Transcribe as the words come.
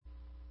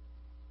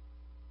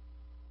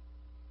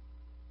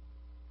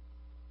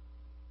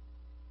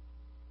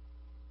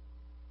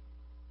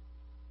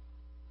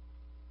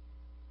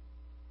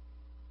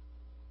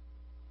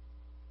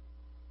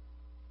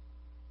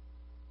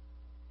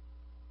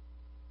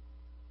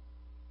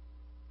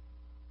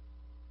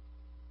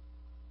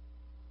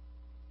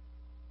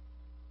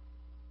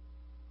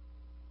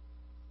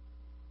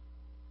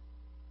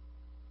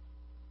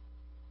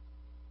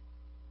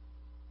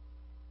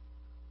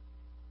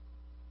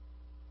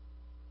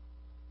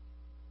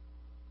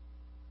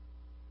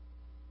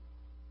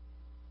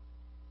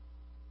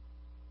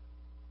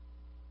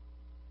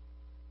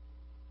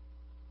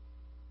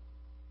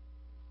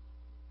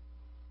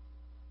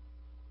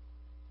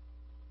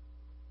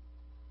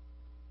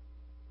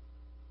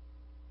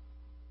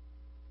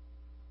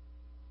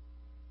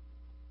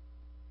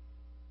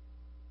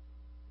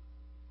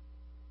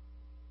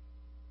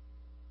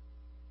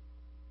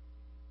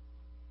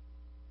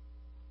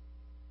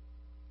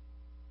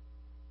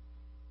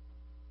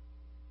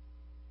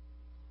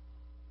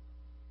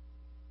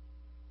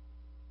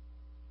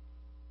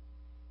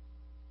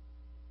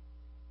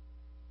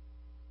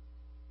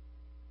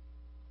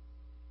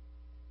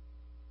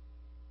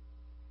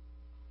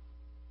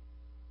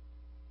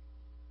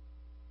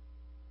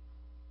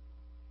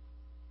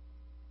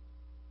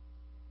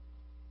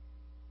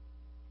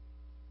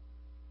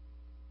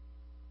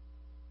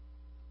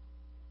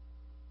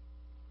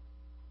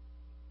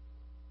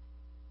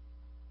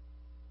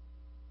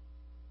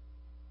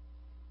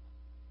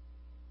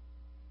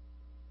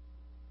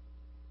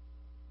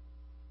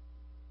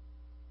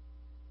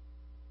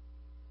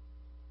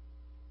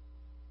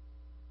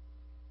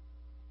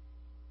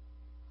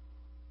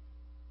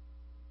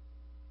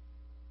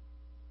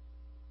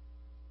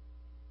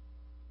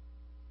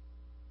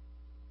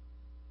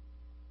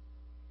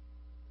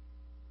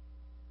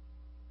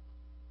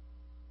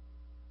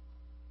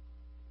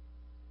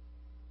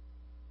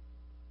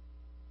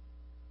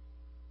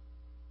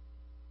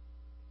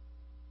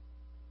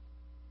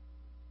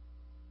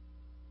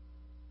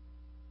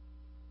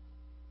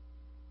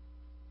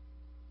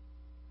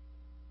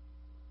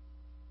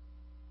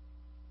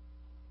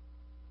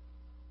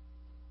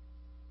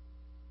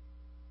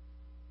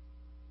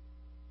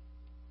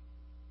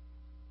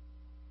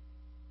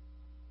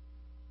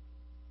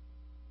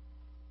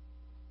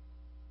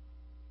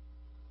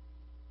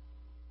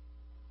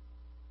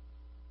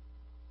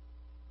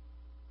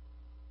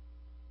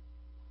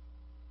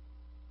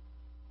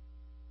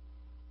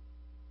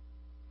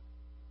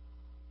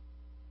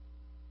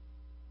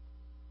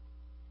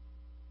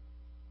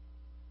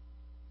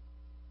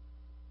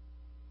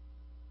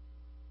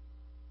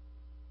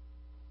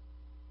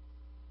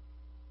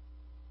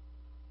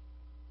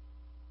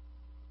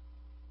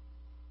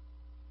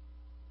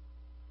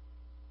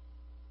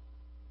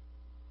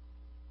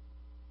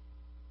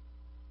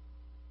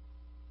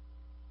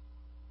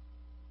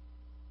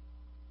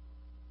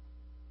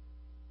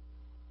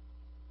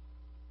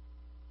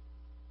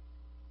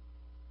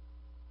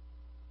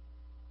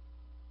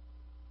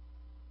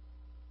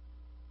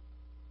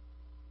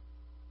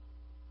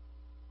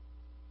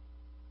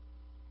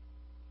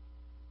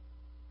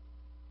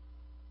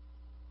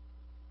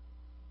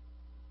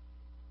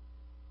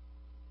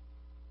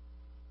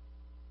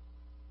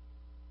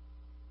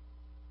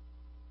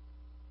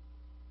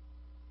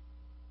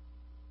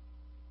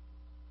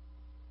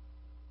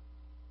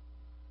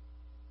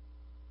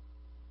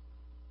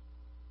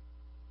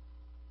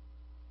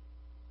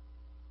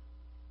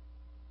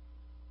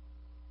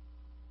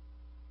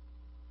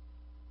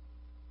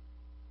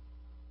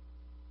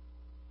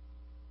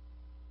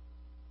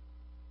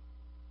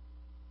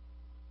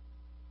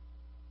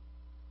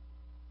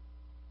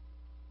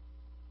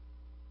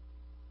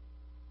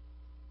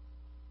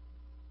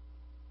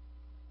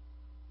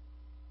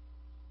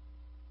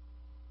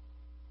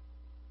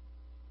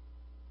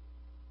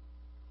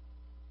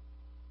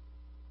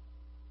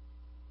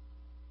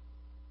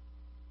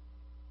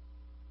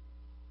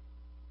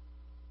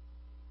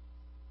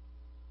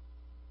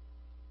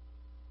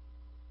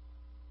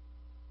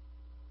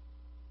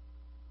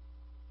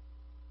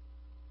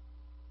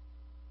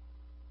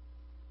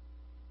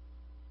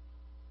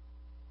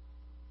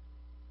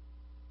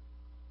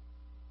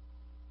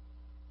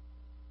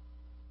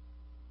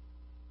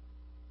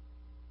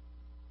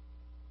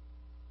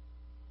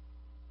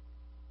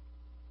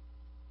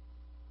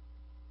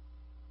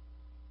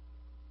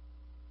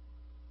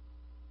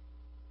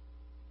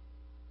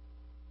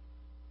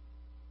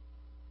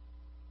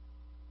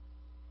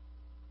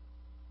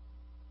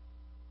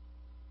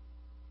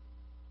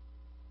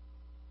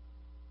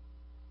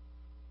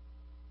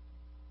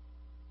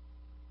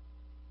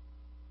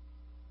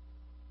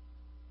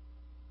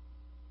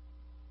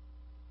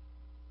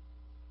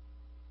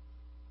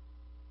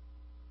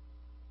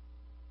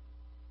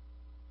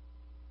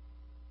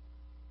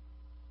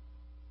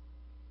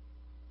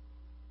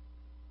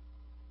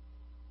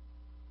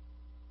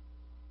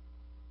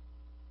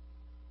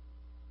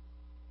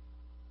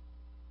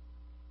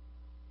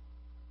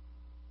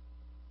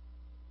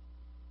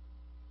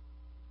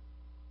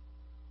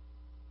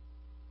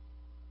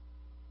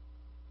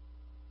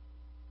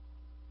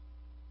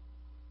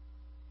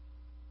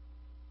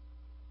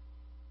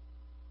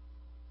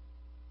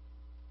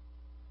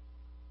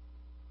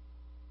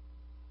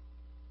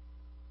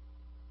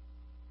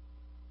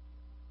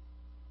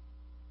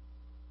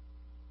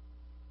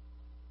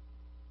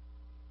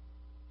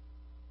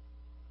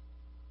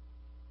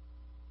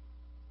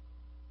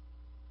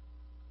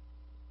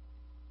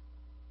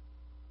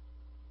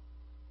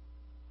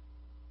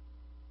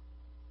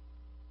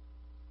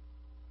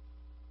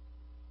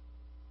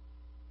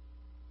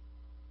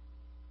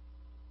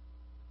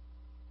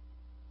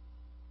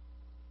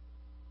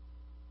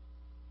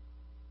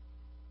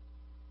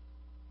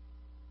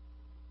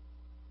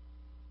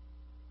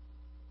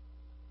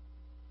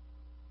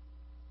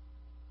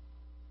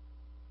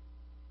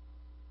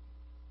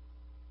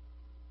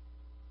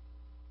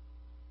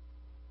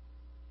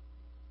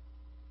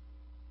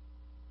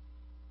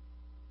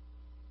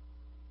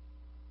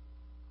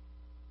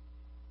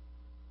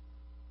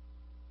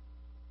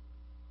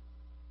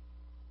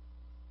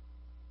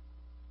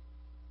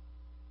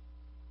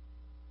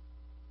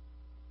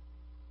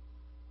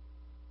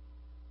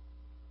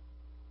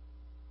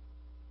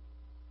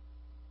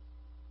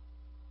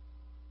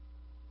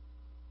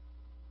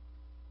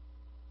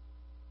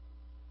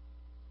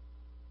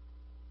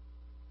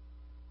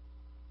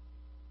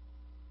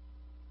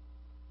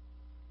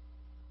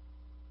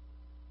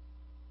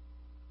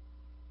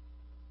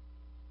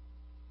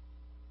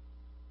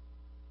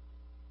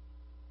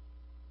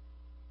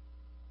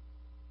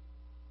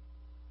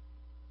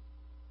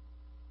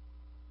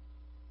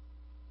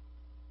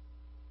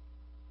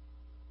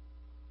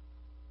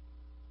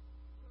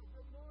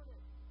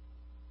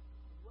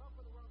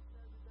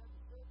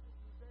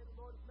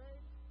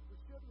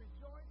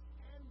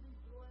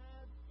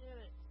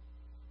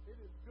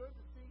good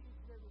to see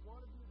each and every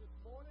one of you this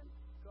morning.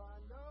 So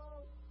I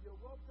know you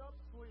woke up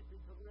sleepy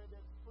because we had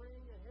that spring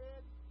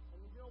ahead.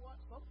 And you know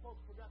what? Some folks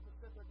forgot to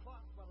set their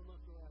clocks by the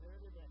look around here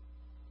today.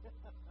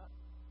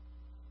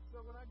 So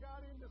when I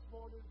got in this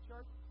morning to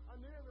church, I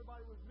knew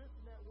everybody was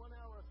missing that 1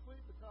 hour of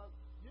sleep because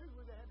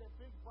usually they had that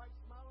big bright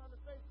smile on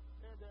their face.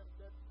 They had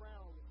that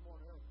frown this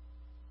morning.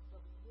 So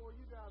before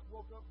you guys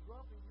woke up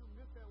grumpy, you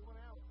missed that 1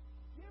 hour.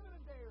 Give it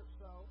a day or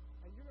so,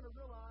 and you're going to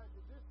realize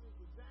that this is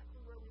exactly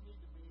where we need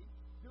to be,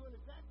 doing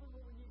exactly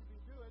what we need to be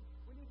doing.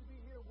 We need to be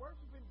here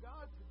worshiping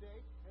God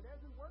today, and as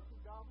we worship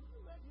God, we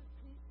can let His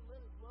peace and let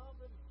His love,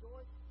 let His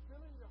joy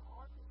fill in your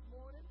heart this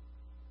morning.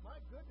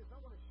 My goodness, I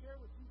want to share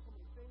with you some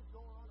of the things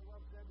going on at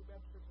Robertson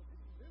Baptist Church. If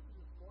you're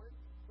visiting this morning,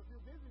 so if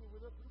you're visiting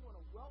with us, we want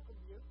to welcome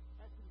you.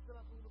 Actually, we set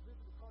up a little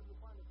visitor card you'll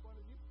find in front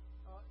of you.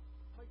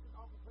 Places,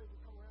 often places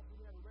come around so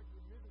we have a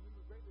regular visit. We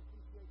would greatly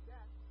appreciate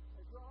that.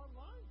 If you're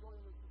online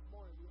joining us this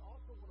morning, we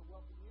also want to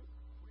welcome you.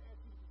 We ask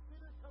you to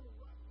consider coming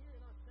right here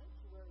in our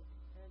sanctuary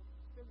and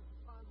spending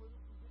some time with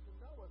us and getting to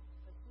know us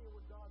and seeing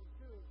what God is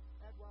doing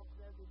at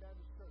Robertson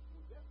Baptist Church.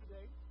 Well,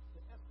 yesterday,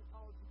 the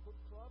Eschatology Book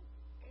Club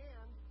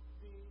and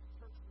the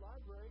church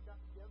library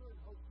got together and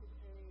hosted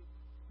a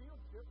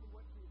field trip. We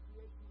went to the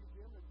Creation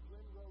Museum in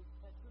Glen Rose,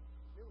 Texas.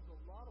 It was a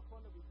lot of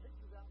fun. There'll be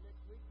pictures out next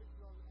week,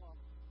 pictures on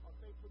our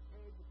Facebook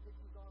page, and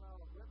pictures on our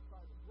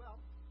website as well.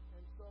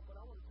 And so, but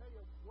I want to tell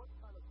you what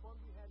kind of fun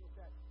we had with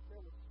that.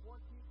 There were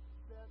 27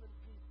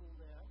 people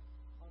there.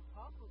 On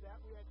top of that,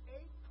 we had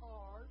 8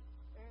 cars,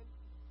 and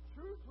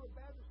true to a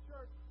Baptist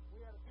church,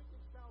 we had a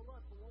picnic-style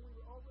lunch. But when we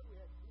were over, we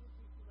had 3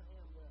 pieces of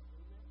ham left.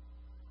 Amen?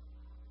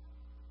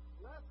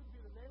 Blessed be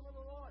the name of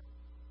the Lord.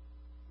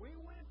 We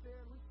went there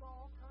and we saw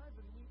all kinds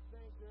of neat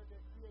things there at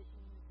that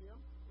Creation Museum.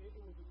 It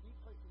was a neat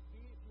place to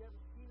be. If you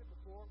haven't seen it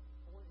before,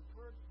 I want to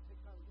encourage you to take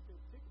time to get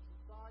those tickets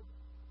inside.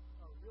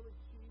 Really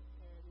cheap,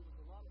 and it was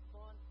a lot of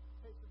fun.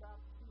 It takes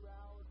about 2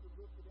 hours to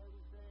look at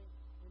everything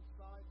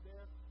inside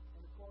there.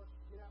 And of course,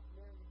 get out from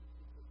there, and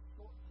it's a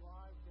short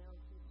drive down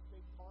to the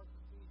state park to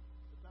see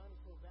the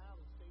Dinosaur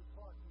Valley State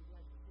Park. You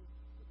can actually see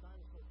the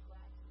dinosaur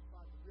tracks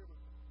inside the river,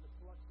 the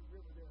Biloxi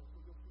River there.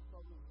 So you'll see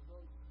some of those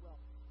roads as well.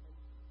 And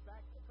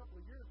back a couple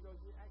of years ago,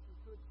 you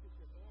actually could stick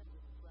your hand in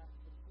the tracks,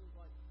 but it seems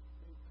like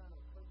they've kind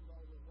of cleaned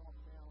all those off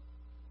now.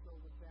 So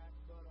with that,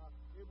 but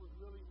it was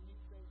really a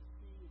neat thing to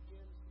see.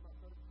 Again, this is my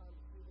first time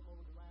to see them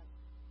over the last,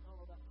 I don't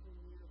know, about 10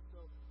 years. So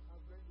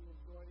I've greatly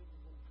enjoyed it, and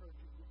will encourage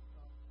you to get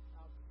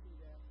out to see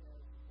that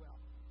as well.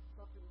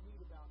 Something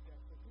neat about that.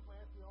 So people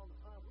ask me all the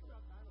time, what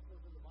about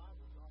dinosaurs in the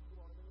Bible, John? You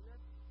want to know that?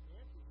 The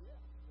answer is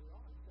yes, they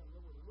are. You got to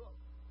know where to look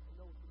and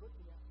know what you're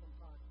looking at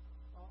sometimes.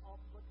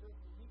 But there's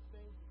some neat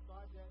things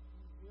inside that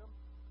museum.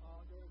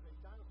 There's a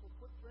dinosaur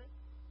footprint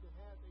that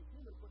has a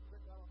human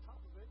footprint right on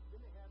top of it. Then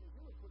they have a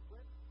human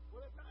footprint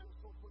with a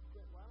dinosaur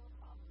footprint right on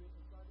top of it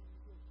inside the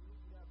museum. So you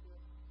can get out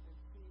there and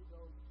see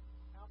those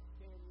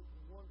outstanding,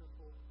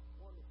 wonderful,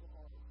 wonderful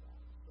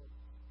artifacts.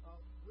 So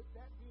with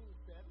that being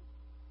said,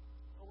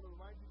 I want to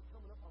remind you that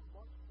coming up on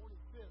March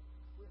 25th,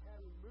 we're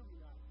having movie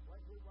night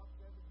right here at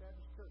Robertson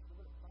Baptist Church. We're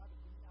going to try to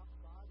be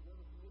outside. We're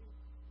going to be meeting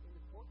in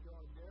the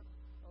courtyard there,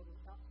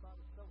 outside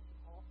of Fellowship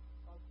Hall.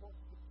 Of course,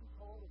 if it's too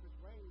cold, if it's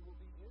raining, we'll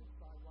be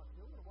inside watching.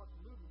 We're going to watch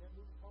a movie. That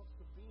movie called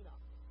Sabina.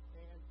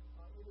 And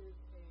it is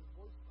a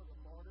Voice of the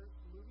Martyrs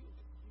movie. And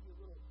just to give you a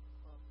little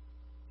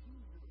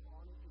teaser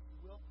on it, if you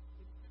will,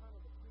 it's kind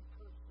of a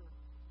precursor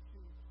to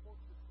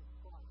Portraits of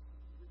Christ.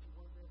 This is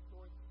one of their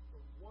stories. It's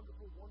a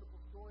wonderful, wonderful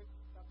story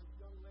about this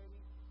young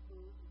lady who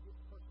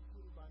gets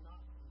persecuted by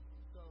Nazis.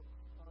 And so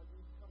you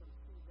come and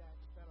see that.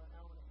 It's about an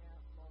hour and a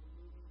half long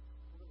movie.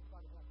 We're going to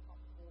try to have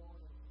popcorn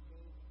and some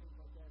games and things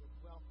like that as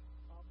well.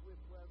 With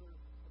weather,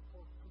 of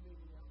course,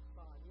 permitting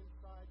outside.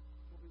 Inside,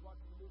 we'll be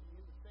watching the movie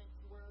in the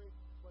sanctuary,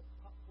 but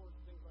popcorn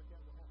and things like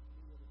that will have to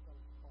be in the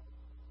fellowship hall.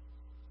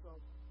 So,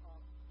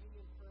 be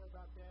in prayer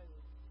about that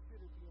and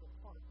consider being a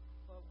part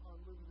of our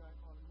movie night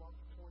on March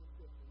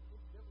 25th. And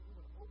incidentally, we're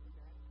going to open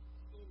that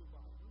to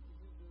anybody. We can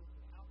use this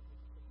as an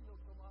outreach. If you know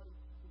somebody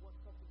who wants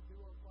something to do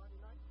on Friday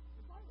night,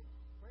 invite them.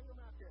 Bring them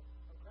out there.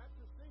 Perhaps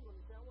you're single and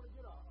you say, I want to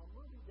get a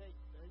movie date.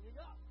 There you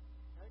go.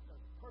 Okay? It's a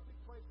perfect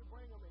place to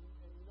bring them, and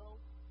you know,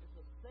 it's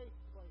a safe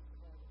place to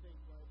have a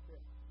date right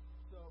there.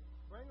 So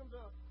bring them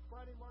to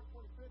Friday, March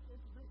 25th.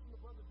 Introduce them to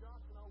Brother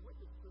Johnson. I'll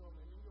witness to them,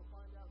 and then you'll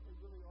find out if they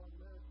really are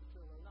married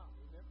mature or not.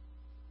 Amen?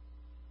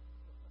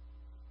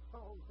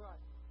 All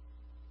right.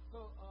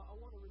 So I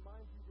want to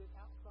remind you that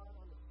outside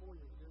on the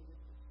foyer, there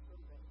is a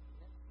survey. And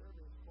that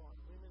survey is called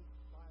Women's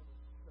Bible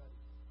Study.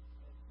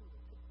 And you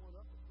can pick one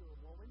up if you're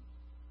a woman.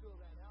 Fill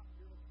that out.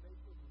 Your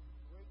information is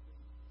greatly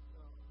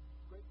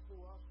grateful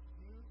for us to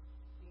use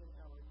in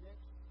our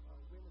next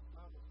Women's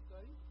Bible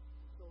Study.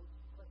 So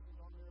questions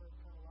on there are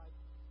kind of like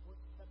what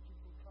kept you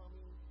from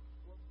coming,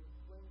 what was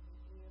bringing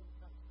you in,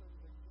 kind of study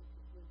that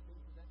interested in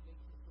things of that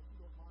nature. So if you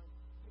don't mind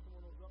picking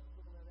one of those up,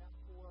 filling that out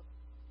for us,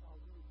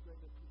 we would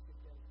greatly appreciate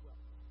that as well.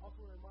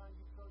 Also remind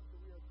you, folks,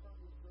 that we are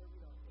currently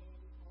observing our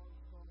Annie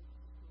Armstrong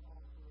Easter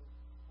offering.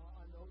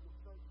 I know the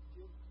church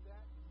gives to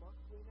that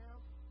monthly now,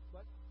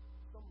 but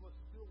some of us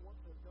still want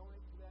to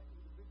donate to that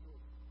individual.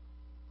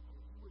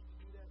 If you wish to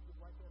do that, you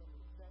write that on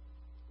the check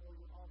or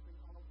your offering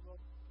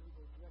envelope. It will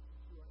go directly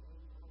to our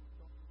Andy Holmes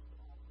Junction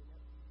offering.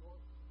 That's the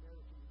North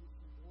American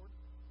Mission Board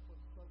for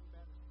the Southern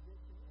Baptist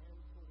Convention and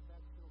for the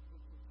Baptist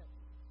Convention of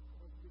Texas.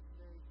 Those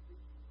missionaries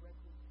reach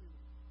directly to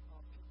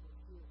people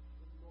here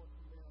in North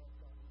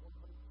America.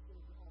 100%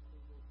 of the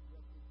offering goes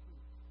directly to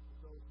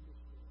those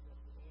missionaries.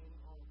 That's what Andy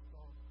Holmes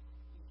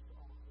is to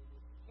offer.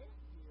 If you can't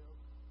give,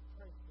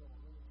 pray for them.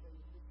 Let me tell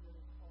you,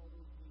 missionaries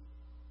always need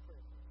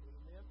prayer.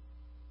 Amen.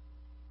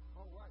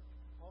 All right.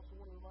 Also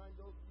want to remind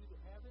those of you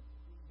that have it,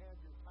 you have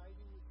your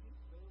tithing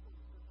receipts available in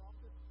the church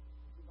office.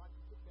 If you'd like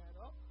to pick that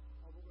up,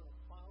 we're going to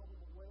file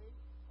them away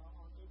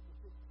on April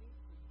 15th.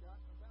 We've got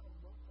about a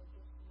month, I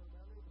guess, somewhere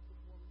around there to pick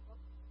one up.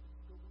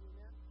 It's still doing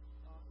that.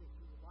 If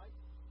you would like,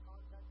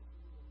 contact us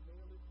and we will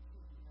mail it to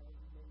you however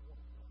you may want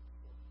it.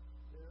 So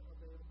they're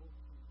available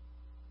to you.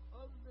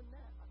 Other than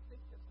that, I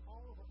think that's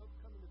all of our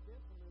upcoming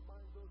events. I'm going to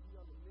remind those of you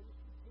on the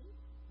ministry team,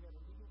 we have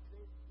a meeting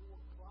today at 4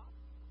 o'clock.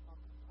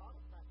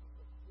 Cantata practice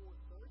at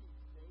 4:30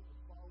 today to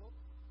follow.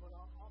 But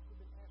I've also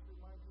been asked to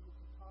remind you that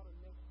Cantata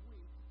next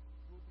week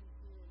will be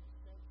here in the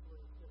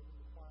sanctuary instead of in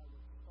the choir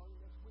room. So starting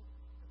next week,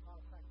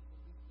 Cantata practice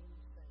will be in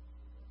the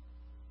sanctuary.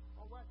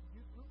 All right, the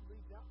youth group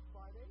leaves out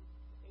Friday,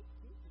 the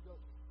 18th, to go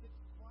to Six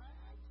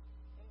Flags.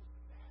 And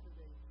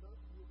Saturday,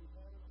 church, we'll be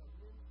having a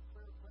men's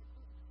prayer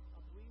breakfast. I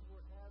believe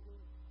we're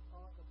having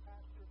the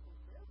pastor from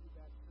Fairview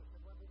Baptist Church, is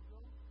that right,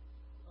 Joe?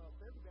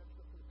 Fairview Baptist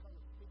Church will come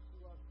and speak to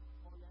us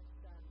on that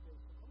Saturday.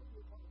 So come and be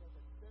a part of that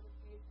at 7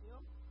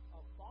 a.m.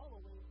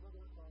 Following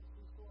Brother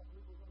C4, I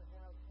believe we're going to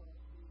have the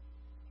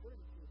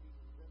security team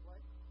meeting. Is that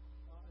right?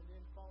 And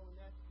then following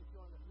that, if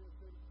you're on the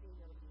military team,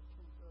 that'll be at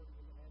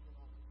 10:30 in the admin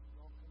office. It's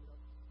all coming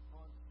up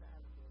on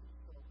Saturday.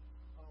 So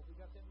we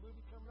got that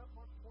movie coming up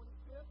March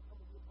 25th. Come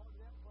and be a part of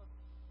that. Plus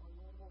our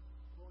normal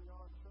going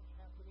on church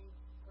happenings,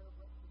 prayer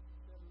breakfast,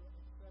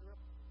 etc.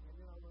 And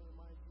then I'm going to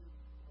remind you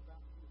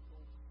about who is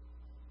going to be.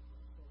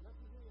 So let's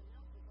do the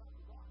announcement about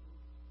the body.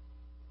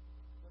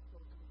 Let's go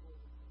to the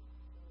Lord in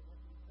prayer.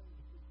 Let's be praying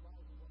to His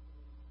rise and what we're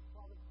doing.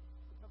 Father,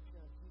 we come to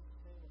you in Jesus'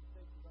 name and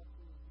thank you for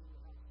being in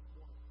your house this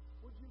morning.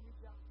 Would you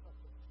reach out and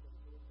touch us today,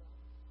 Lord God?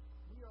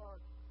 We are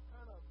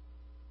kind of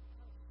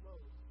slow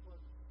and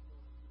sluggish this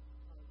morning.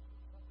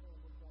 I'm praying,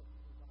 Lord God, you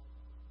revive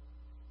us.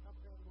 I'm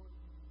praying, Lord,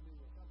 you renew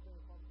us. I'm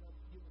praying, Father God,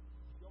 you give us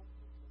yoke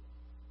this morning.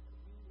 And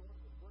we, Lord,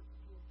 will worship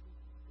you in truth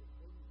and spirit.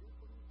 May we hear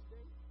from you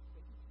today.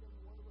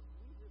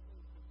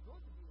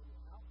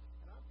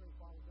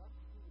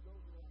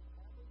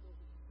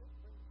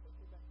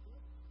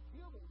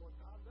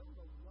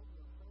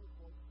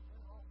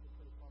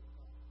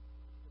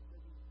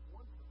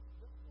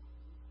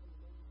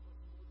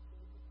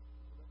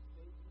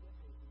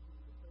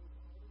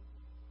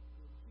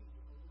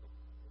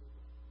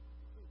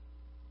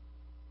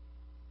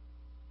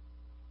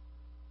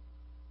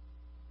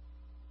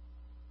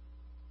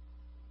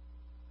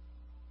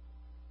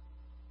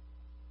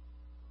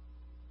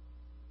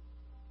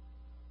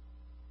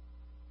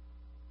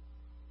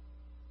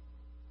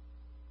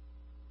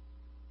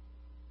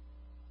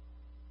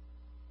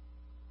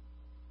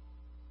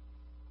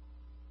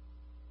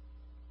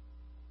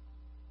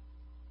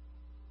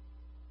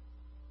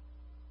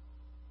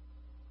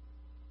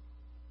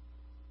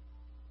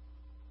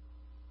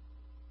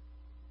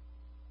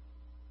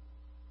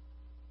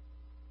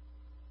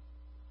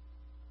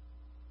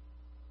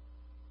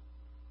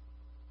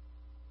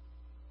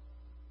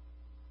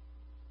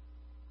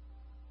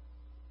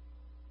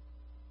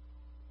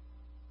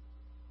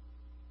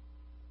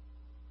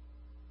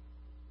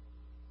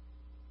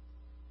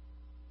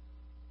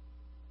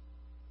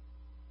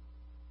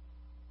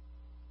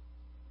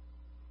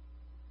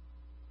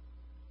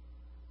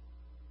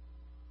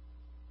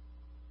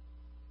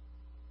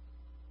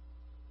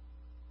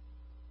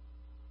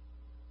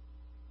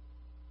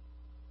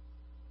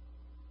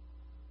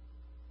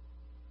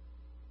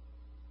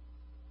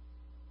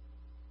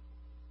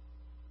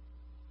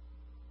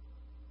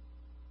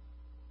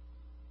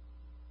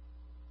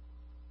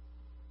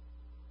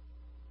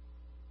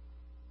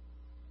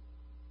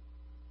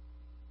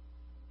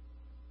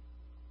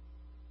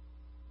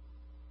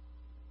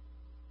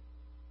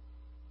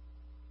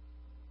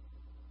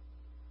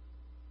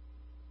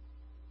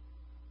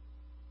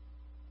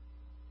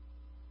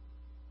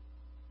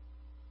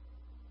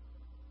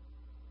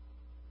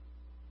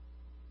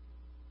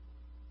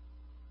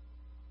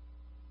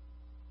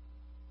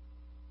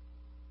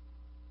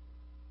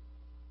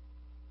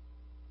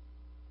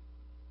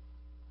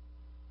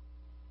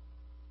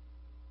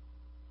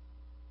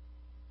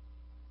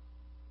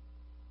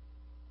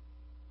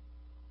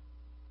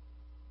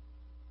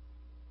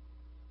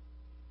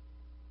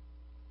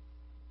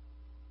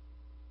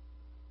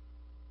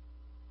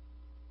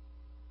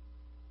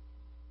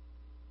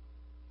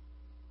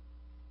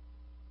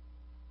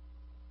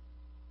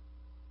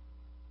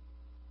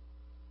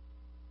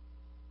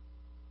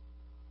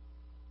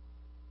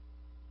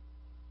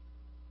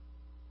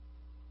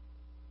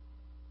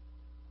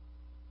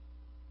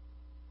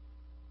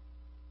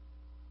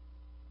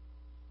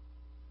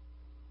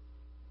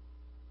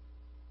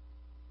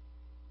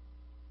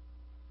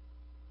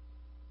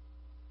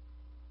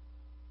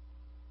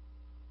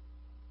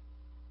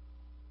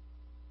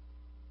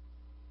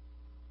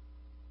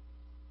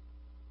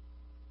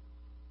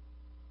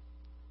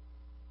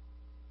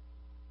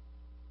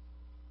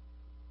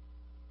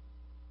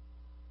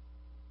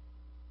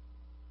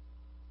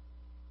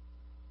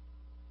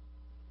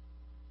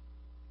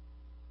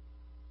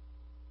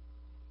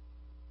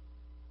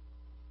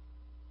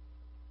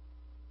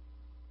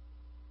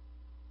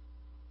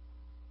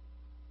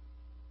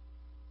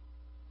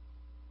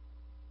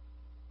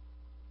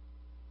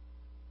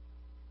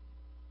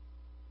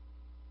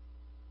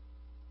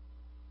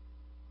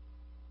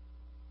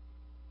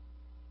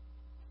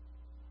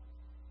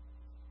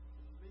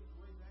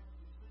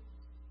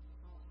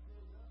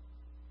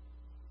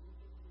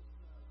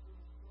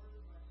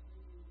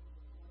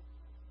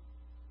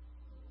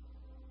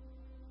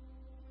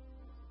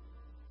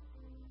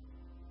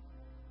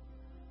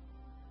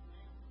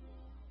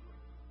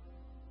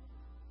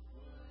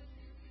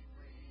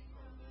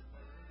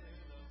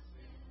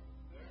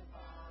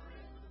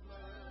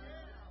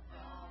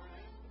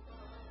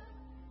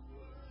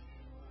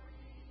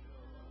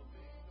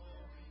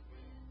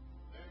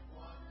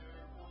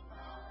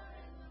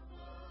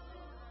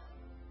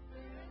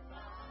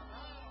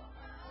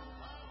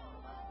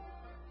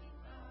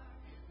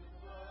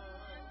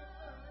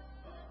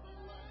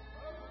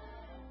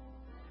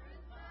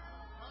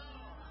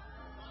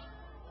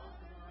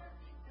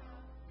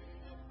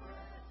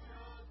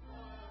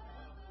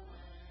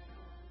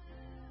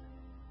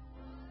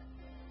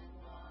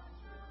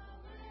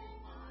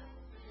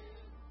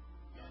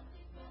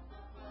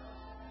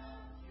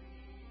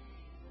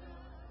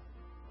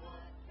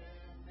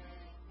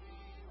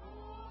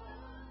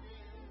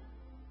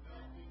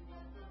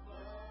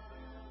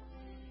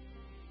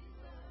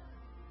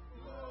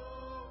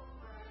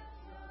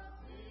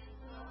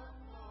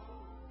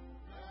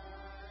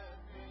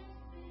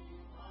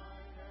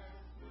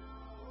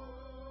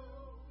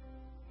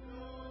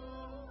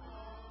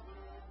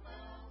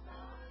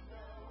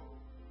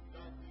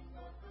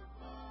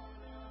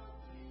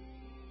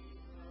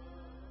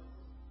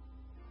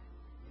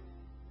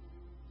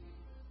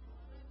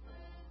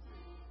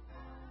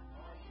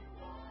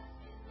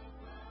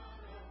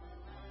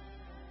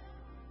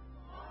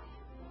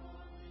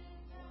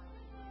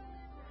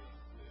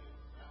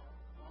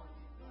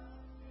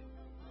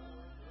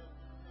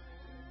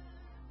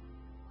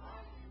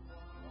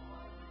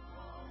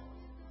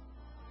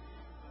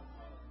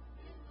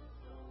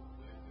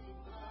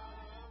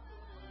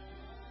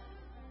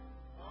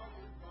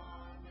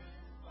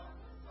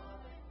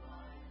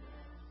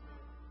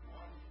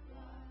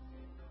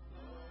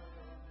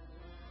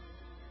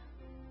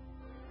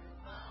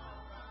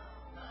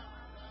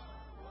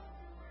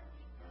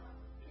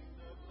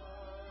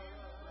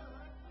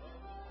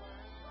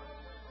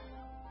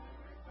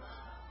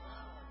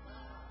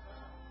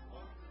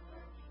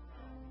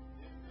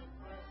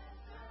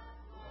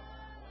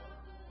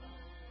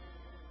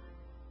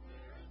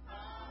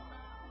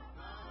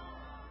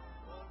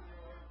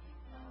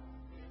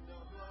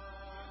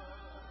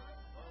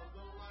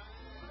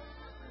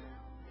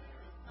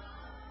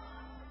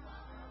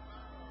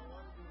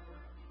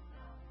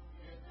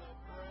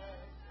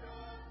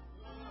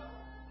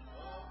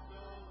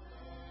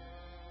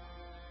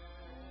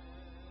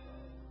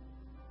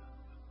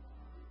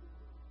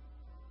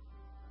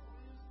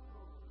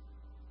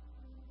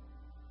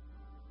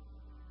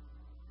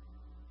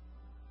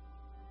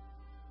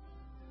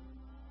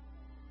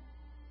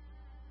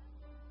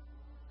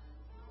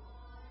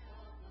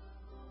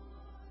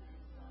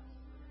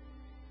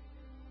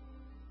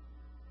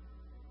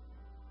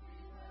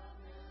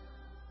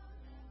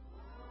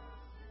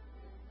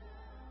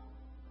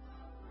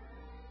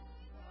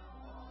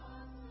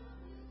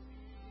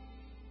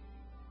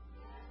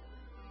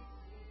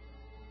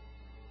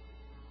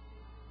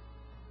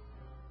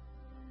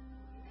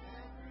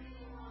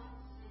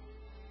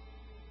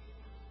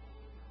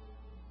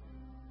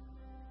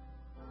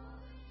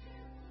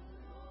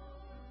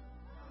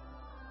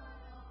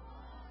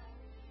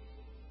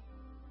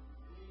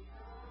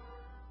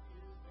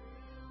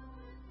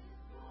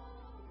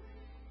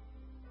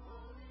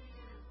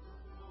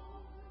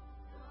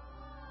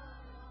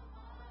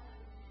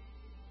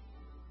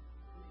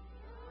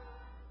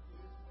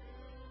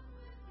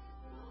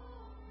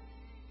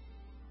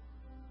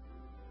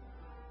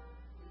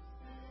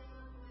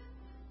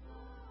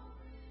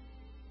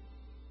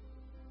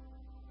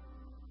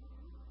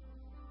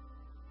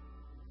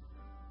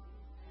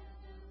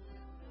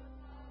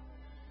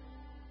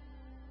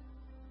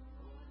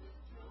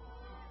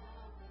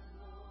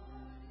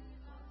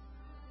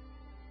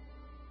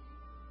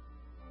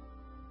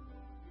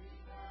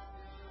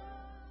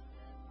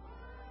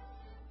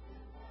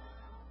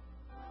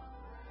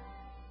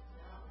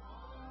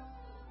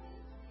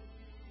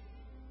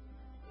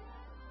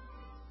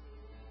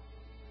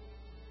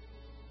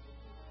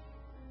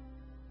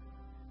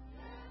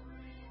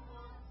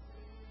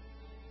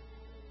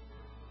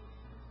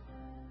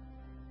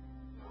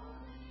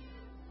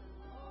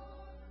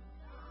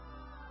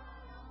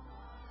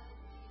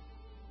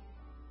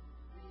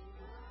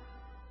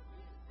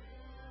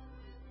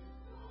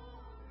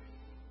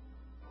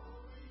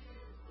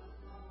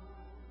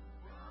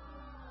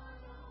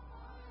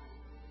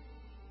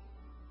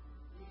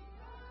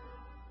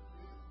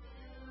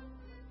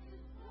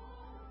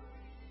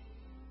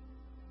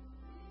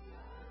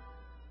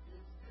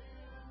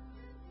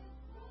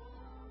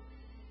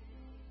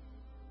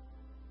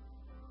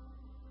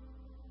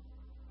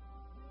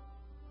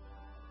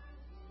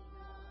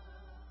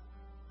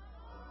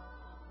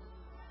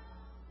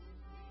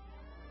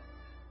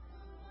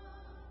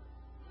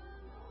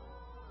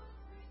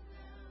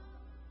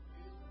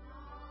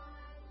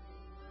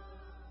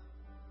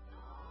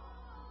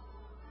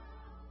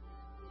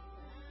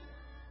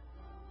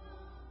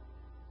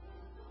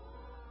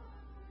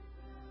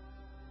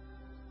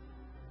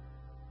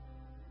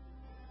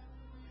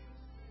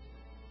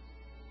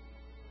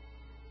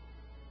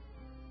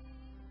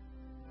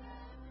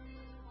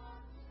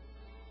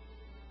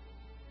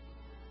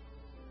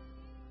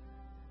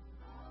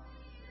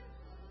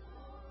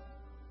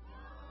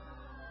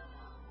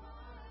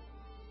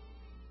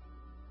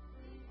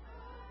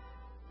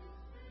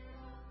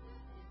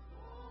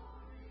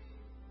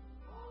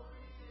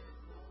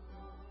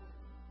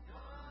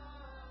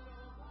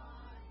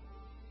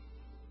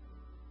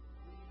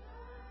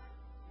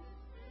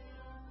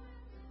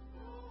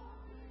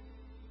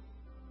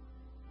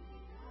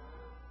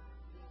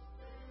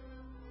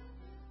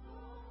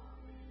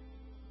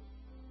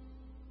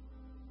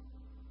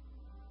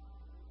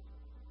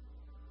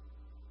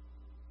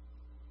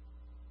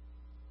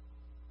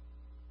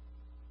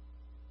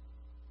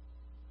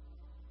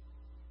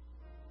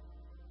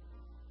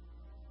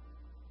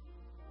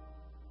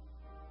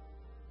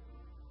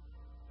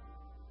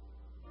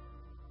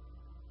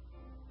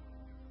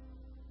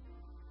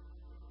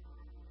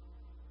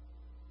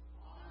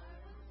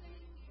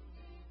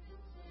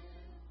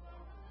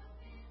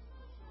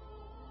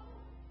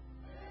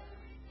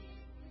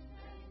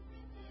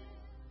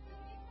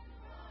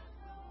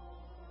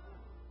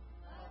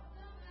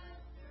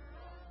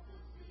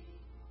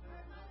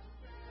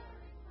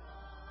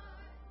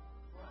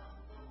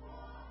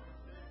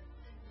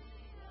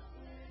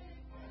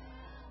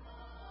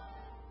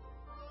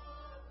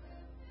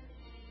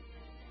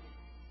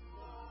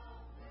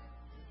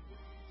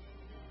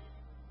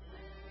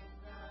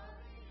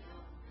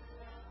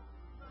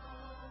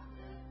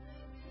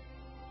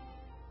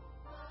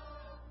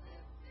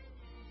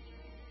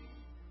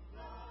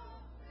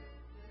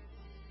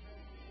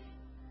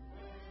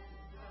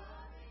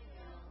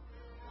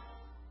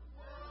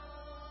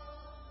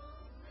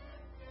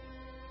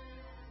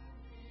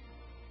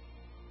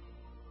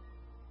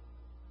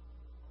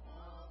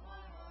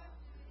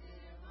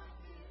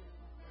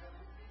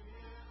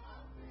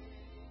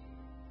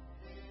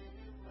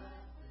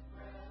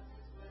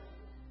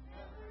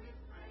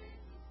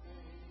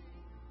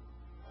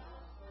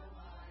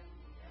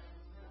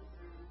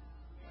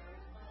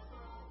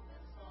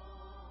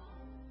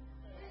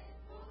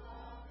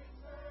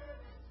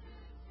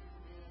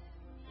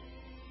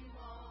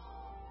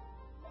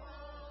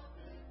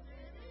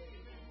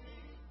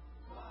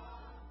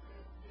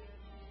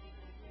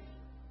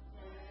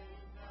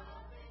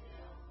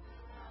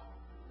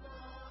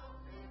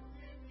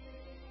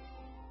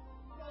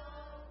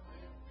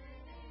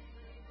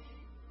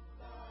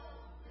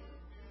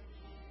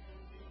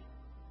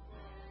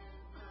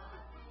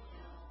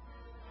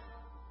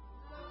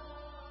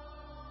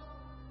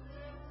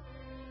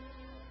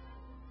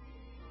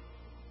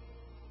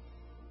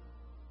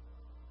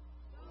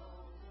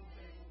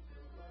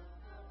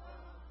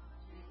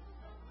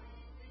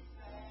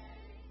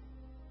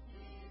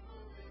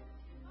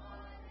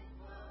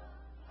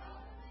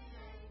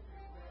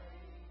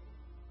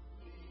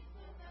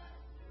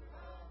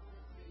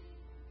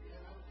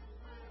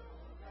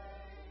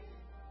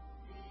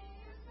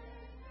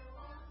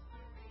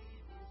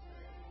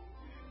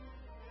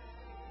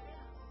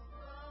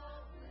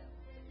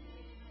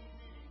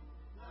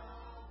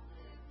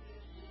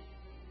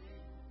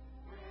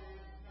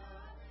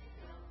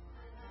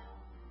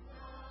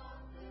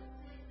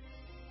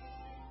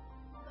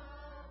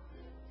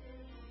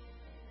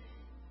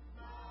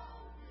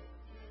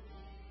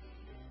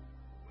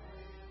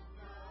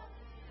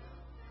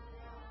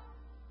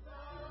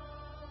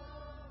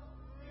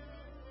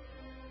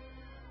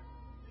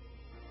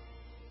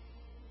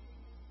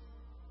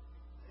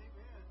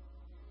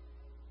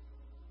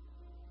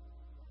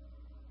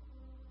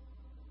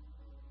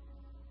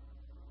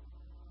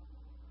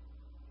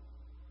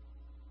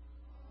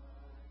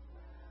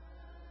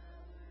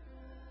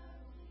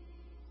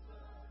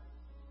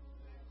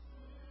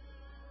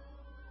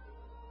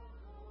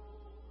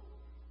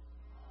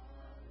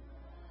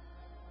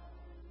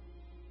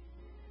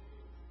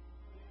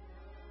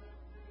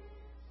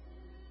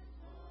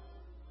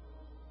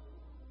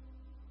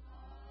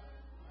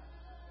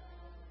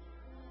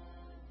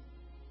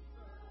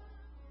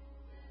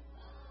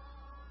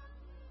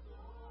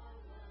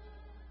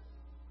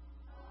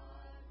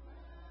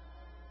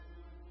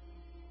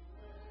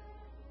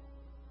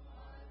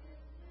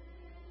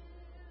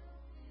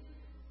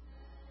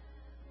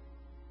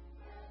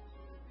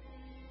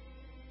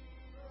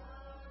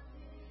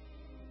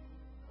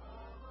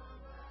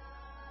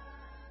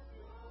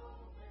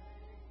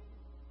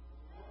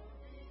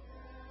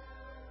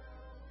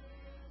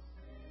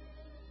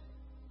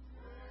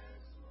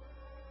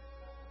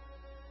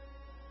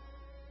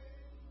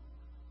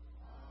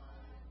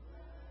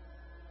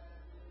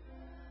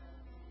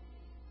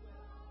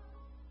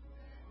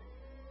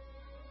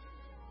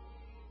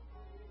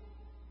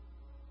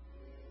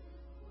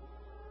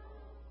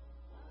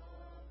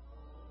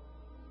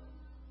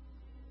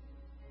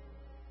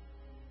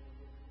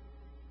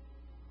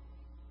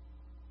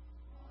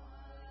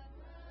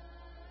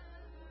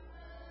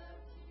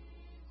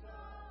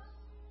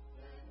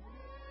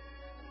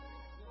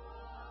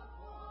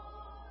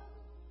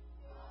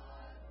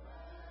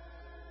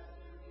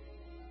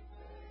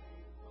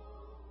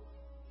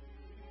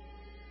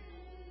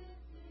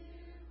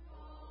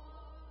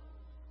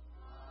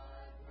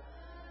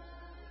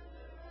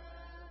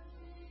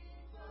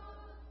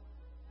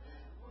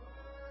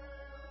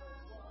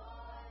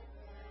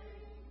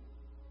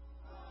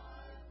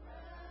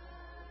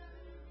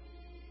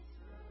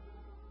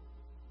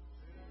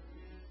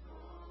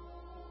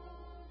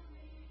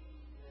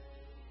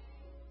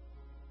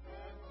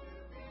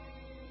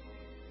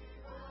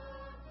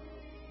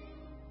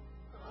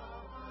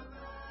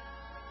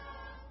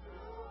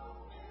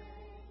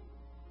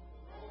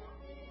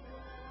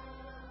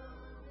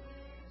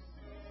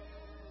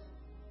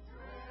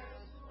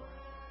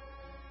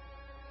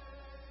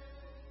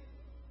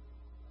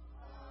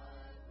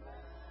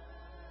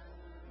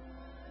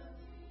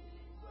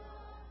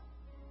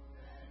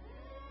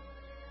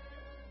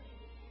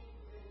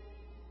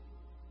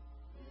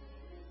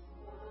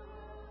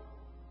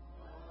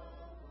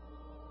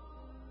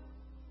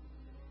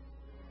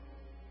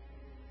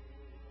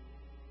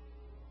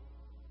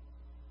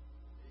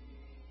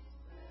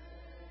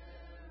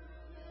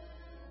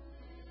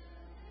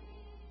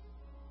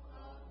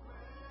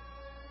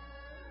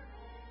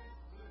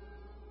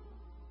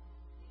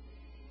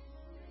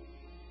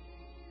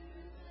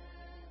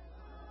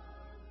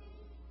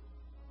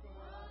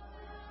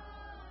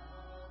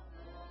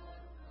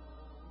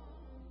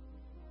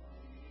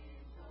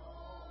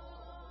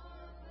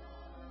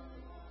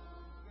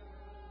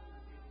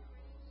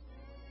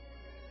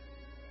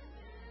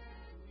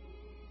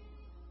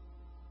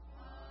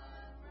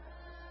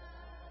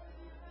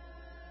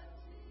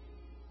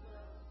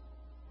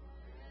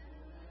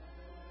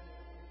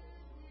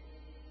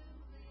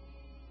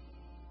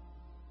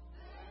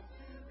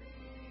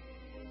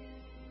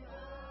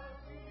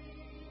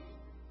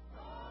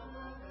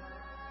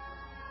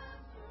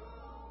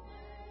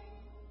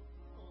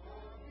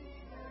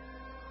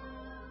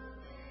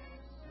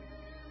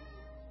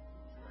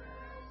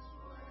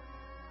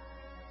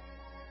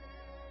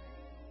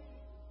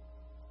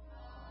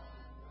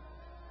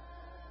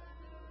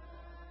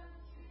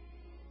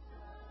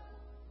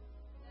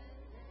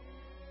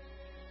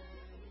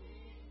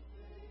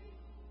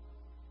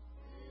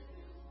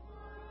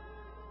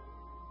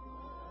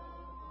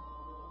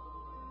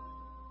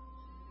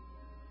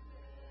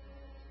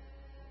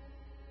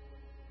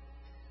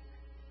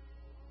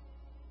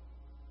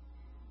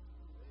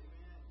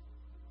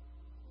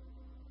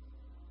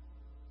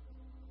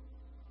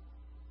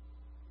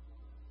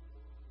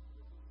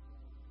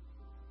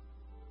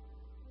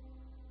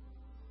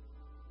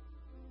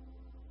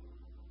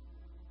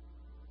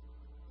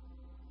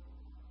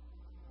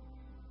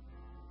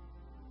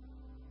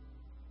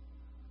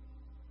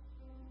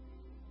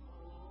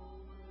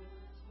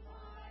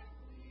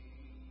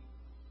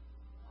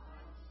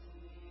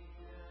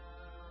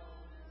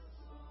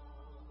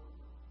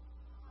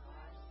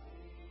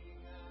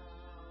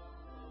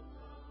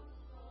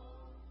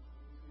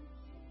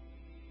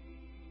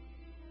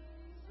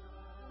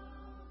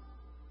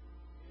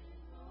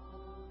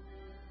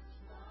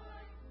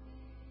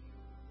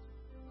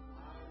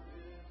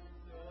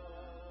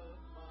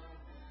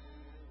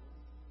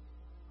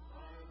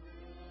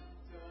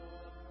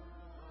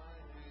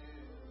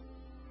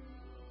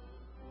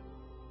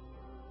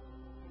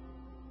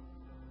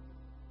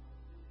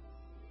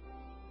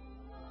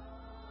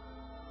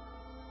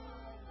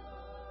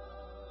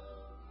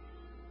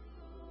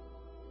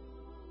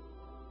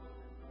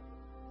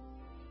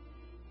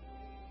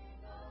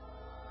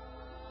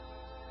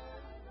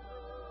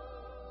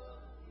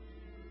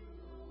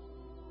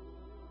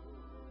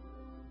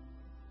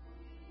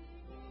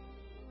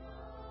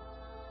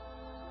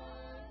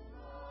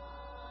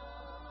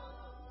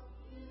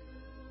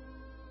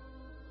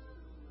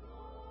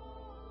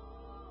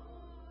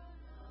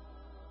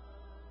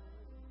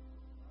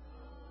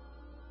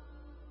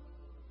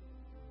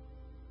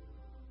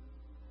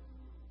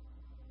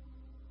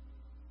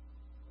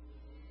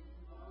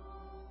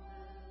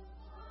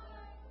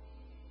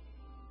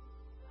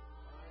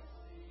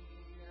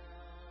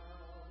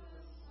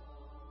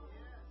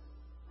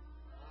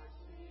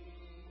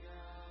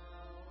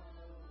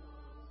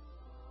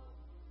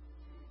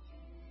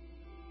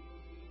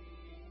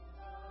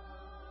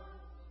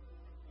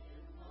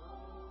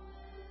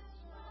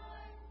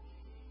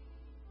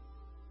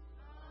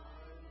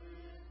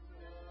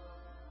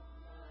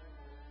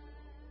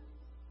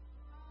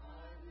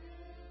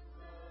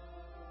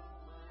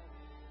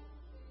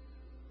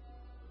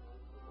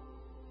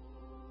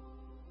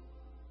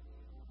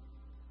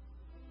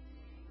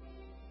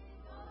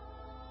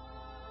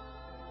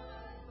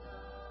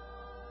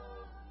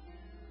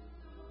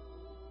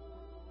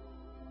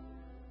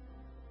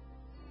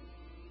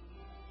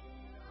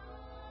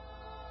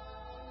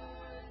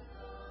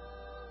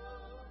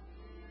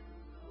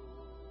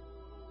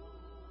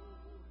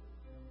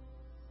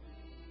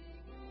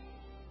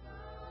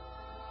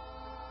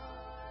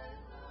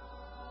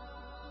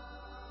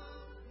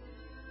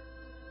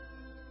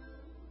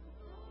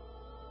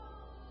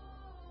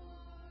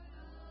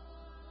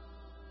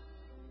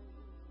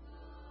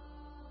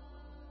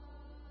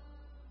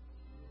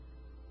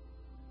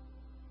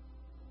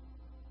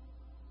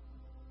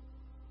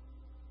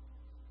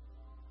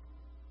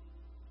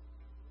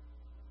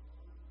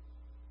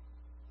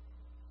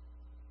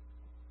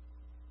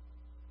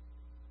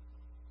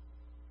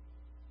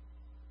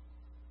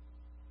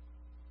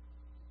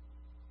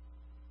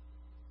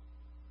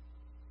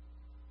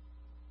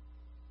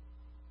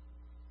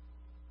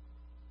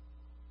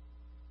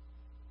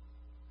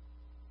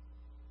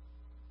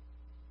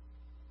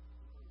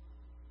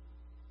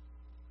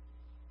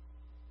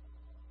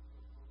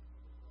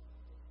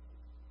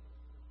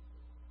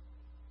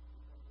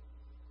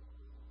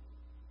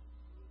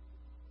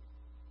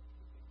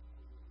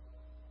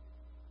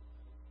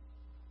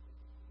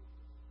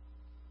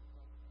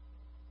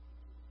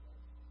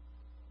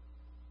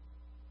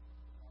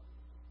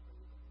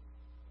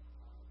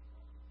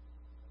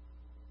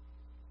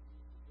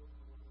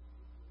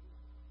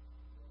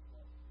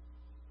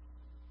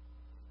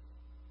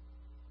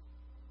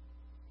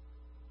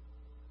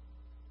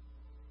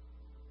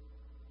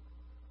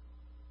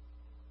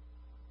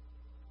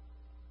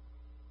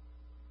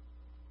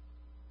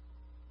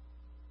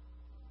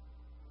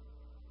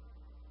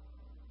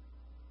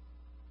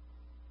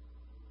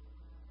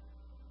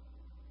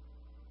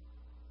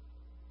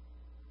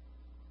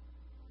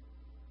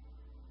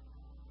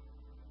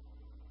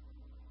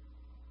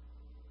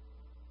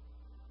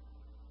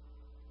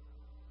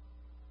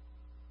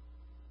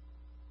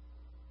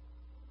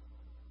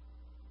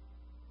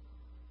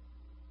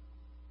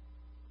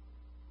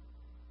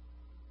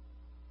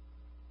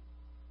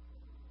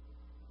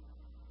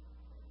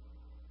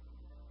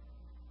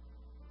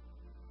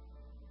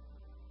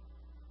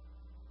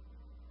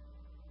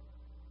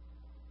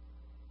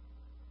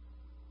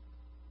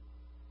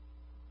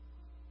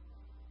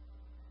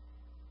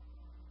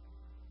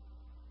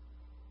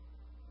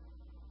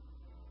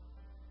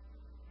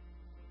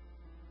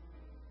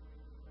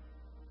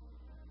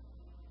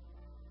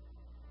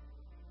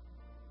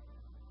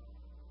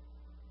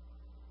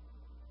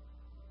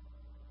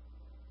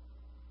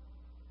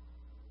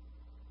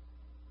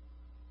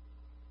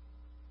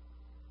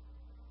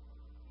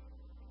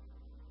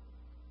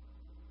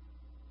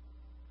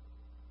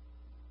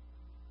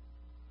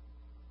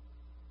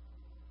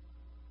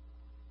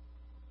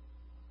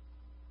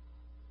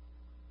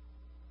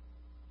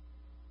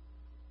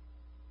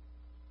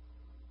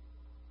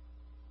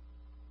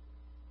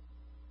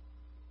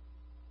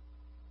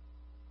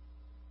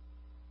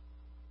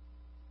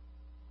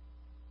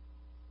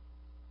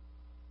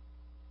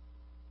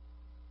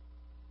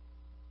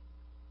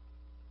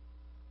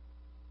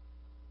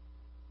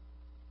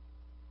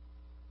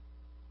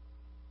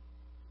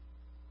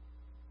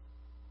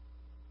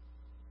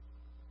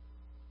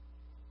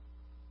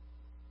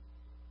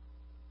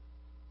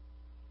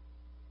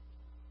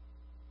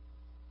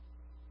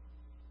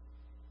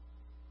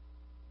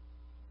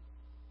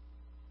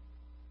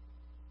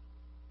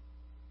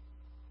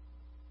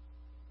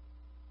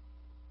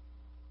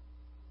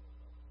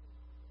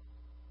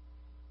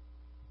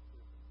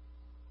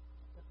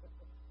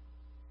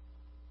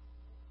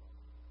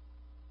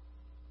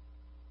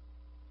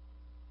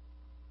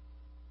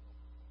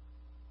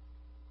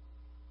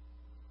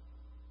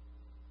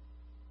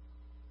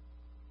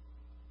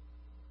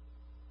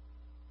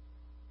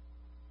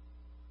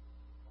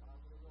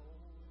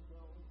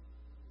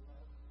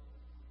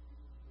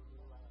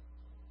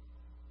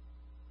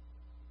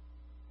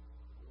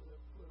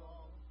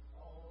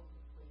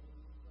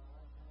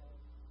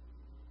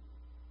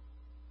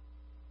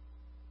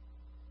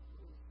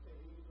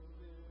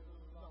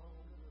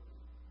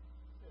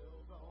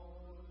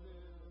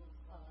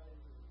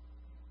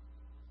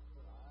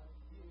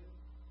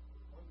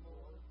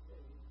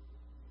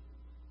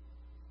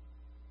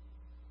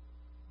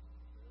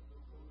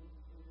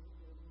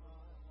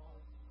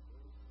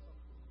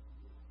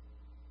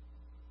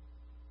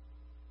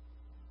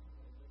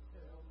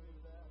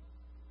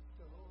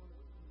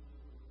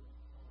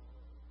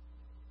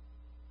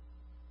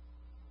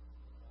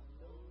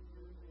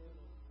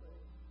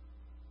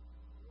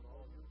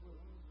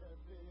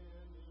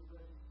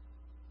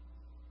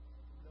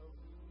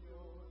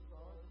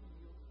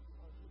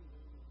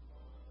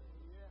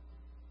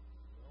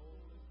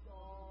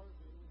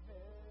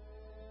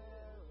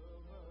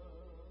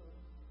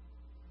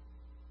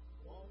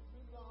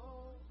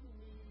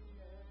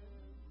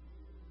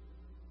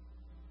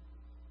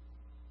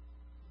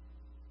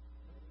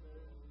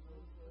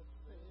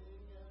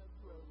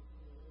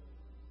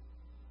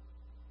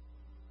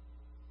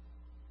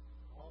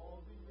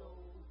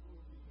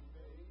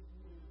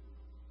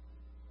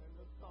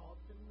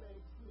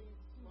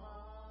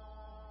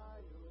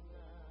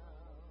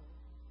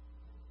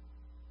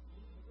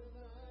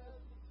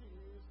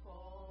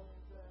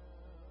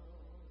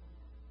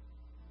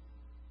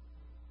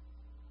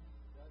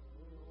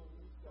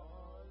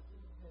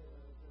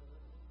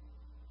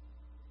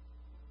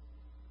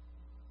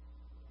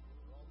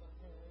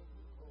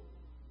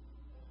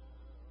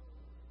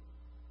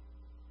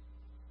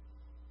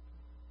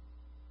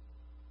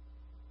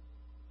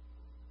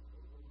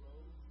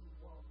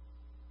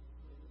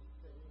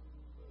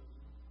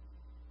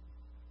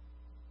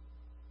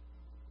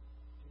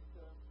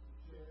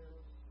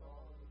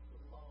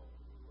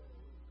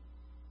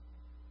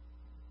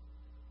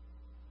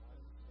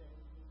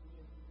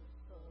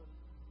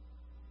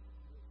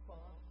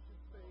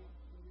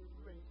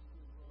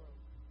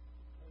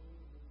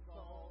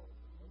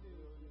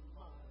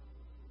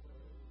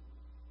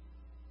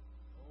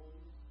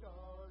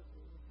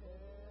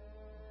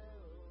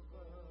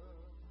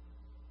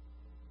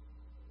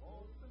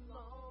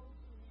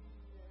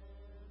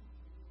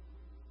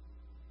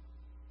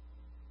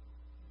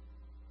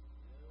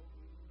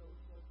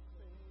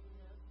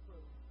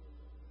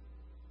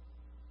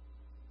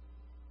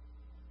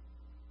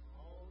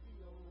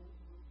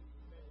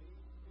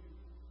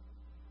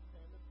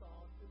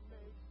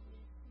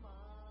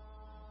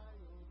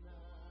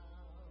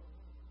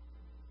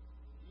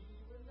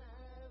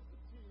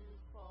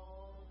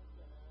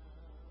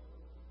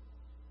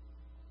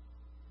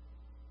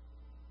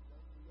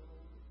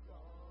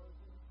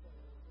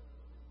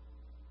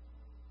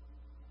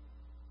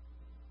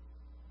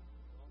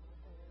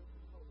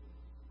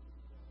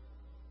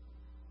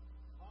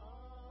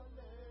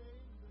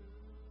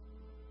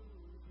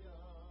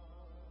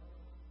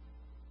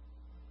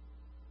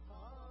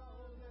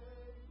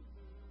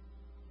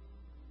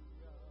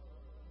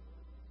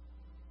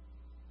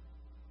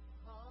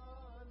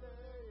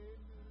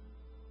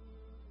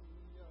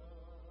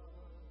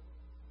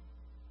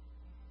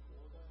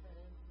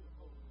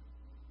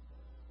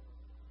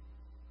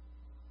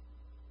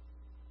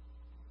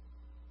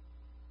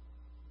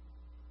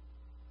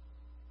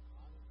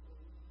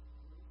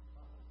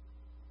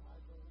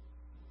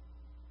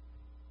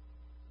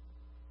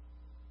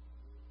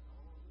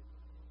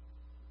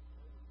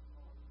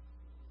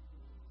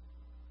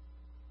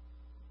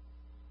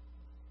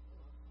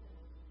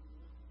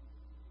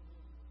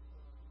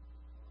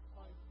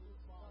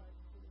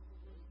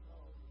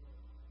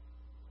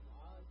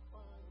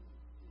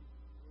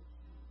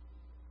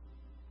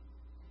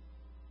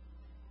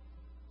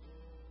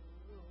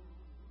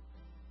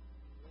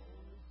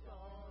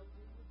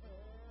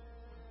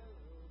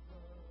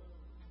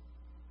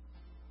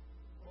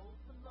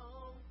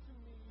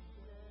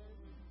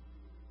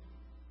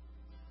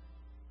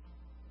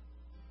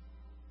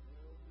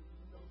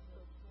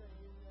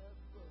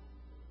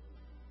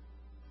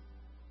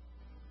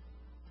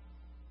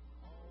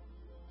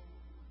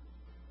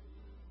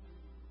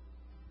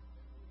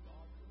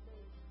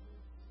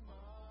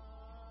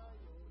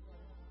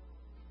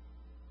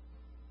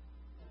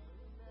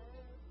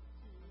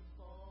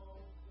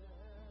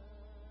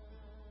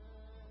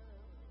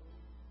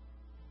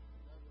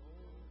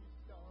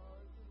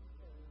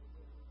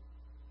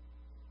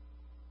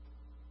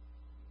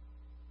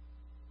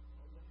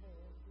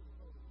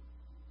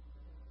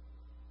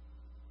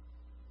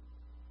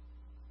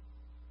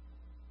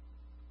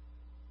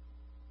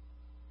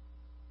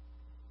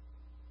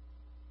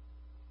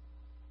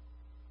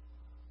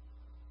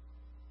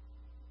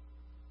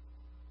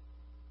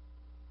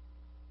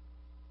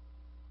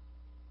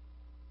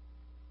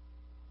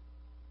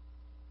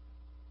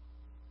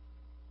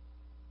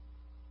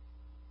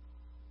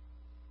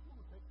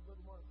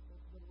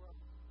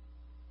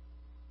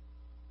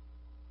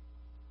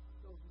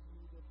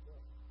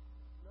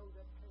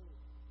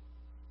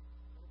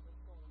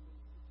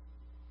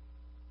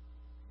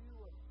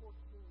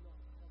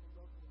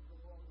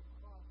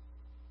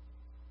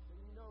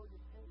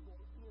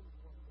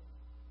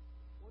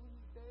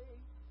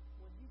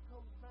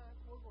 comes back,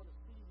 we're going to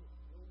see him.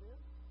 Amen?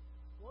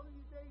 One of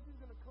these days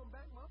he's going to come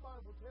back, my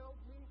Bible tells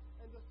me,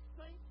 and the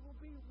saints will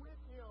be with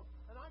him.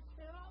 And I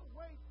cannot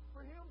wait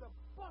for him to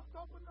bust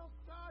open those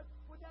skies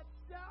with that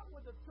shout,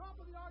 with the trump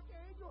of the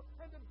archangel,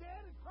 and the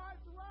dead in Christ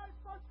to rise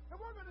first.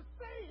 And we're going to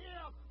see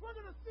him. We're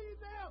going to see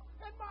them.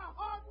 And my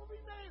heart will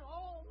be made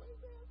whole.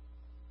 Amen?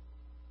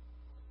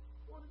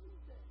 One of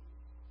these days,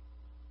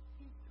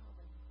 he's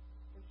coming.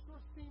 It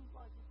sure seems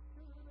like it's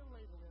sooner than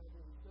later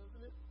nowadays,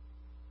 doesn't it?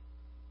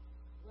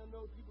 And I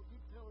know people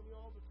keep telling me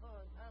all the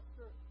time,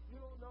 Pastor,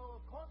 you don't know.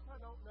 Of course I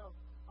don't know.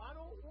 I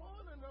don't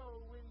want to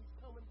know when he's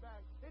coming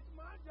back. It's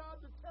my job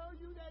to tell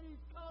you that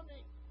he's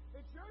coming.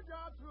 It's your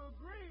job to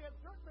agree and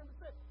church members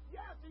say,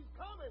 yes, he's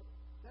coming.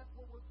 That's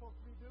what we're supposed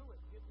to be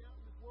doing. Get down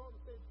in this world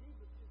and say,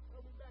 Jesus is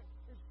coming back.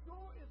 As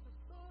sure as the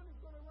sun is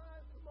going to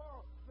rise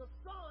tomorrow, the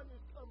sun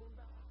is coming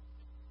back.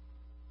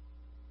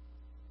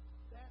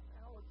 That's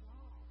our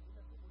job. And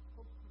that's what we're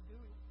supposed to be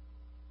doing.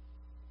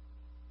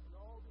 And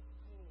all this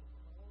pain,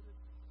 all this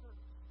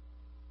hurt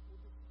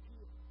will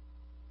disappear.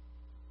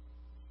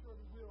 It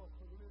surely will,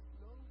 for there is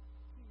no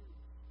tears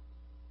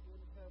in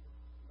heaven.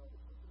 You know,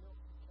 there's something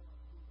else you cannot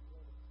do in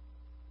heaven.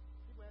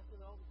 People ask me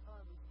all the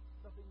time, there's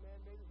nothing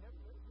man-made in heaven.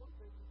 There's one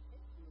thing you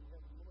can't do in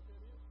heaven. You know what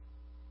that is?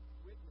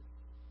 Witness.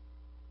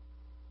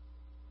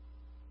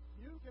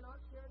 You cannot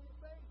share your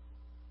faith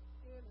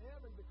in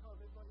heaven because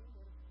everybody in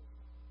there is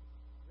Christian.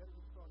 You better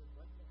get started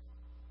right now.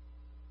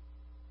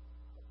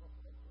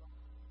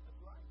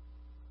 That's right.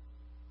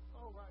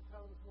 All right,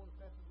 title this morning's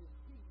message is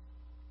He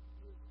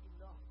is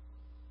Enough.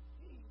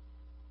 He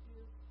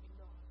is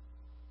enough.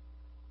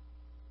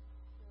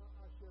 Now,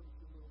 I'll share with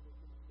you a little bit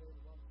today.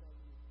 A lot of times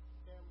we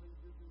family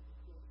visits and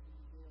children in the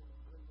museum and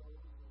bring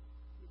those, and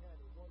we had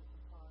a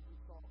wonderful time. We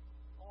saw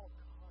all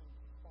kinds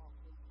of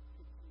fossils,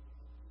 pictures,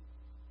 and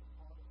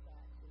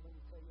artifacts. And let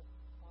me tell you,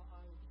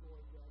 I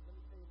enjoyed that. Let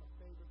me tell you, my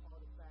favorite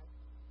artifact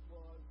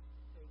was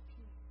a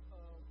piece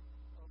of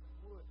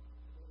wood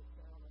that was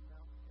found on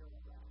Mount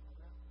Ararat.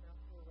 Now,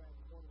 Mount Ararat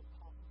is one of the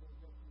possible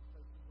resting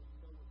places of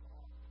Noah's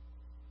Ark.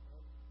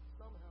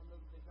 Somehow or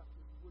another, they got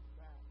this wood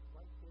back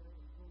right there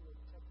in Greenwood,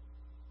 Texas.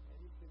 And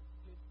it's been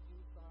split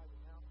inside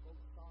and out, both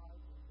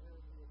sides, and there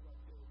it is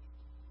right there.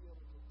 To be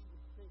able to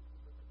even think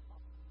that it could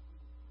possibly be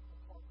a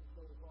part of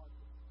Noah's Ark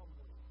was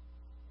humbling.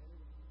 And it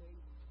was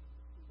amazing to me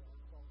to see that. I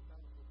saw the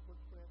dinosaur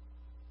footprints.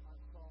 I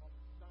saw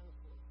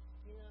dinosaur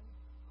skin.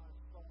 I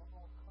saw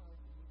all kinds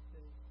of neat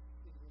things.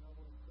 And I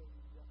want to encourage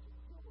you to do that.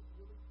 You know what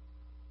really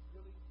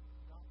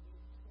got me?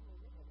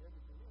 They had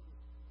everything. There was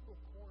this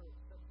little corner,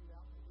 especially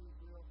out in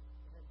Israel.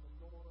 They had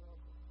menorah,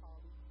 the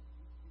talit,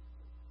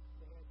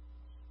 they had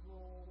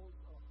scrolls,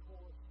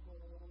 Torah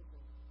scrolls,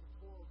 and the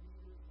Torah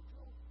readers. But you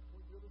know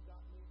what really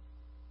got me?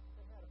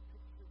 They had a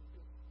picture of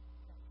this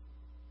captain.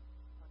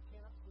 I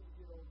cannot seem to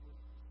get over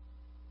it.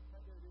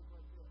 Right there it is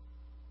right there.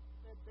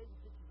 They had baby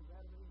pictures of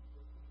Adam and Eve.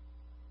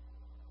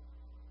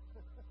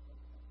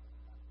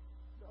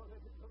 No, they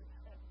didn't really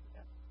have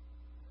that.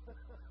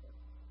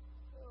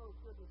 Oh,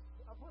 goodness.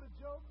 I put a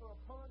joke or a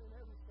pun in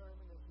every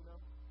sermon, as you know.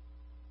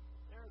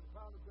 Aaron's a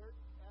pile of dirt.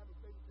 Adam's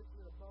baby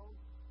picture of a bone.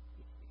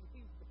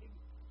 He's baby.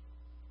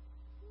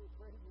 Ooh,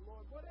 praise the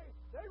Lord. Boy,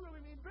 they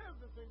really need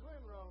business in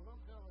Glen Rose,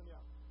 I'm telling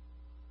you.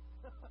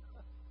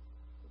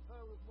 The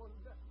title this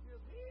morning's message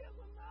is He is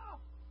enough.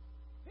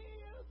 He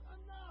is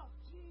enough.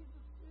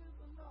 Jesus is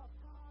enough.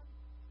 God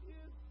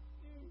is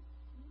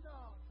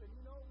enough. And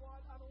you know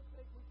what? I don't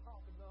think we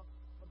talk enough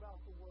about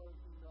the word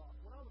enough.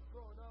 When I was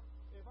growing up,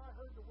 if I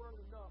heard the word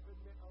enough, it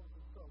meant I was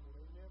in trouble.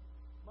 Amen.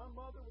 My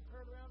mother would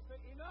turn around and say,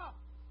 enough!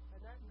 And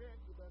that meant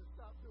you better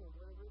stop doing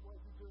whatever it was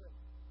you're doing.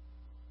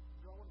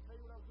 Do I want to tell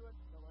you what I was doing?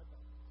 No, I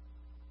don't.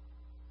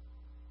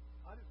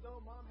 I just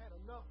know Mom had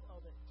enough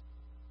of it.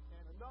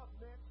 And enough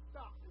meant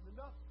stop. And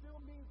enough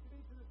still means to me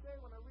to this day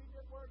when I read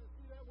that word and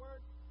see that word,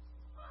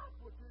 stop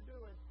what you're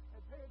doing and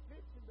pay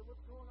attention to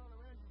what's going on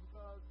around you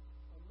because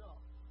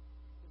enough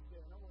is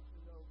there. And I want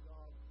you to know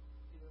God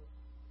is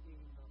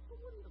enough. So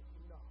what is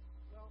enough?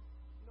 Well,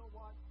 you know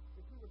what?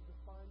 If we were to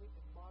define it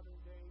in modern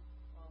day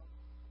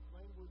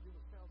language, it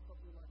would sound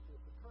something like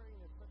this. Occurring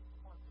in such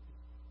quantity,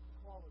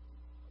 quality,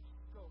 or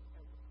scope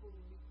as to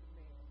fully meet the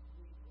man's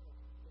needs or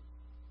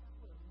expectations. That's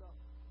what enough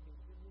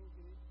means. It means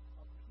it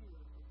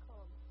appears or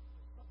comes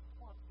in such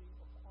quantity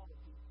or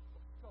quality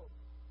or scope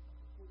as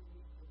to fully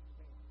meet the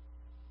demands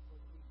or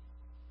needs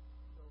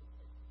of those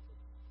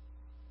expectations.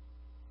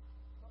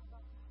 Talk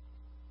about that.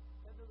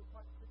 That doesn't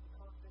quite fit the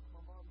context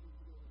my mom used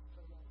to do. It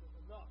turned out that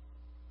enough.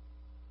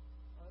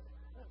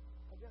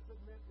 I guess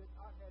it meant that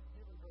I had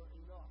given her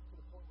enough to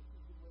the point where she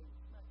was getting ready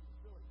to smack me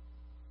silly.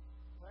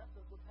 Perhaps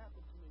that's what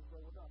happened to me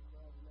growing up,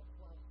 and that's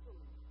why I'm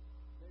silly.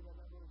 Maybe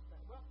I'm not really smack.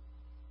 Well,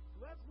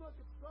 let's look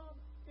at some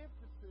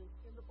instances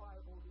in the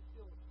Bible that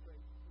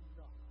illustrate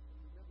enough.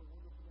 And remember,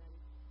 we're looking at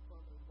it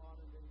from a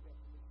modern day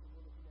definition.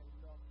 We're looking at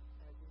enough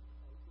as it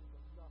is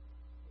enough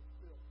to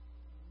fill,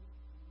 meet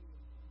the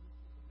needs, meet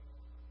the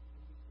demands,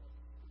 and meet the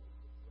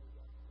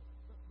expectations.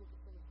 Let's look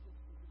at some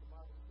instances in the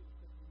Bible that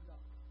illustrate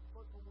enough.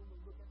 First one we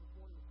will look at this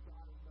morning is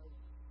God and Moses.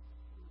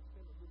 We will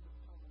spend a little bit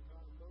of time on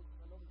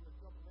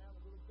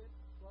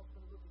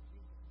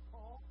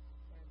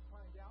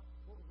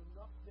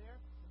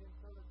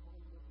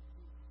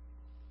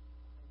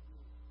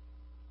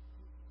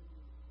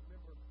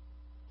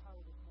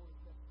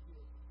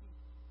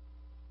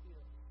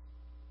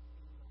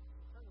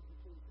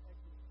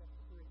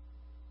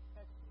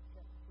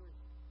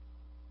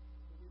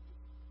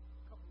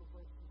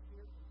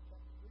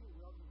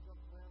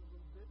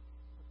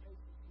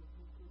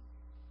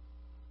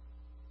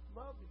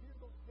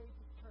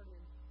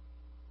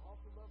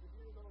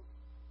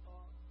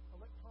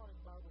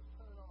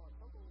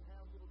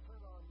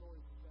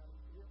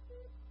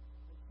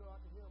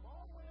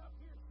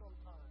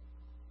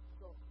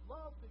So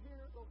love to hear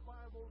those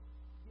Bibles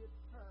get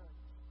turned.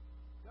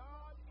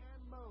 God and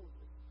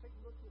Moses. Take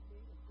a look with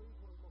me and please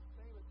one of the most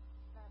famous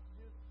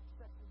passages,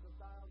 sections of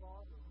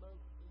dialogue of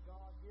Moses and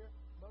God here.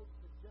 Moses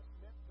has just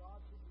met God.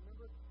 You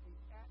remember,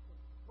 he's at the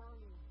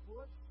burning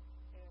bush,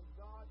 and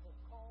God has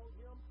called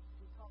him.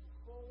 He comes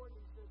forward and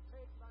he says,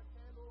 take thy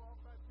candle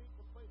off thy feet,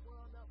 for the place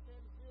whereon thou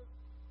standest is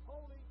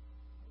holy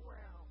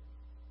ground.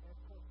 And of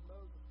course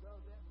Moses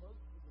does that.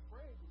 Moses is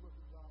afraid to look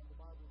at God, the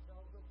Bible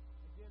tells us.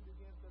 Again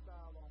begins the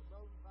dialogue.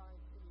 Moses, I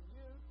am sending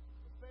you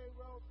to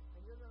Pharaoh,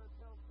 and you're going to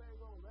tell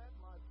Pharaoh, let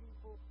my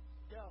people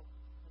go.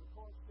 And of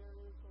course there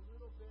is a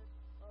little bit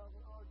of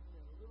an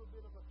argument, a little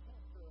bit of a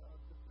cancer, of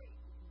debate,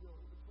 if you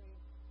will, between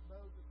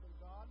Moses and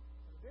God.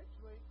 And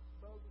eventually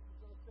Moses is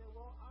going to say,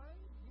 well, I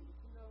need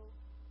to know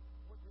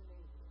what your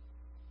name is.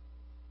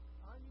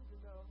 I need to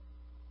know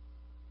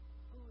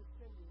who is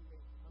sending me.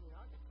 I mean,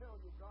 I can tell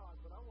you God,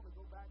 but I want to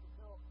go back and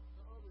tell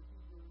the other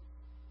Hebrews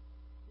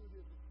who it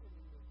is that's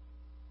sending me.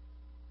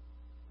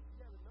 But you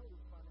got to know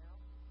this by now.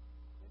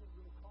 They didn't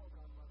really call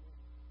God by name.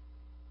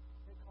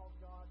 They called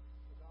God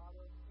the God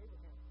of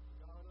Abraham,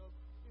 the God of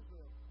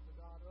Israel, the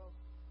God of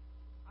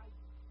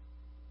Isaac.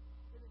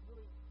 They didn't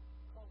really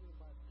call him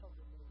by his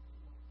covenant name too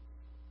much.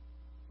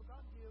 So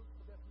God gives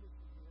a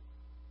definition here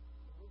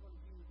that we're going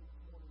to use in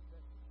this morning's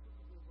message. Look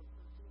at here, verse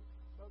 13.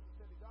 Moses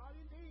said to God,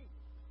 indeed,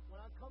 when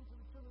I come to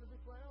the children of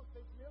Israel,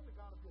 say to them, the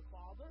God of your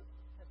father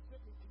has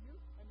sent me to you,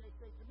 and they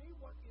say to me,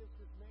 what is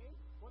his name?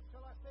 What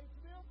shall I say to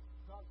them?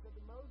 God said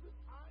to Moses,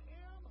 I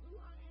am who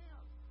I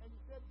am. And he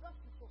said, thus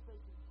you shall say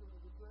to the children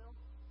of Israel,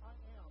 I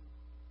am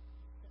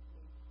sent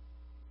me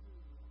to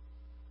you.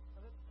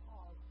 Now let's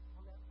pause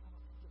on that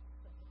promise just a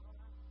second. I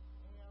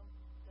am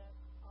that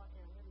I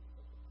am. That is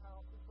such a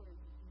powerful phrase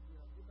in Hebrew.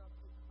 I did not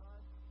take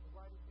time to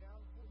write it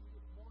down for you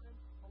this morning.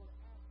 I want to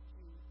ask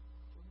you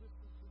to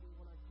listen to me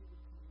when I give it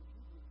to you. In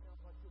Hebrew, it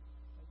sounds like this.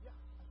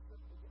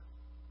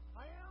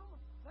 I am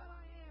that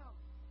I am.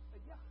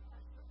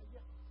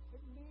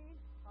 It means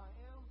I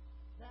am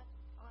that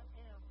I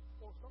am.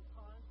 Or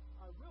sometimes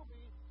I will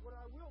be what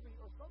I will be.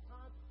 Or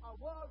sometimes I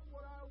was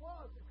what I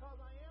was, because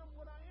I am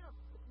what I am.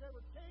 It's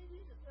never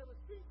changing. It's never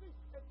ceasing.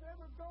 It's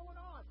never going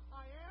on.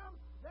 I am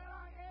that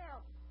I am.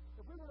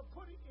 If we were to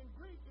put it in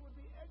Greek, it would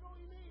be ego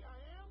eimi. I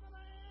am that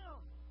I am.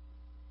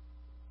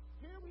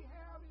 Here we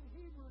have in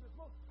Hebrew this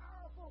most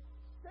powerful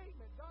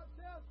statement. God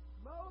says,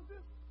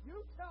 Moses,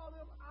 you tell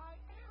them I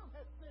am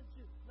has sent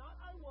you. Not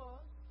I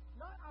was,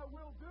 not I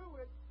will do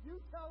it. You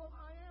tell them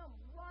I am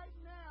right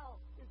now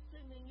is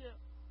sending you.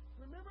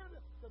 Remember,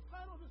 the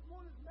title of this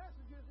morning's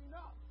message is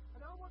enough.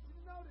 And I want you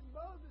to know that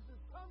Moses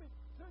is coming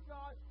to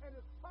God, and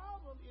his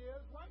problem is,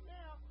 right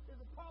now, is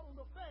a problem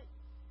of faith.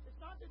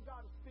 It's not that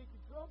God is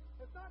speaking to him.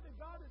 It's not that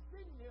God is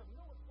sending him. You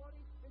know what's funny?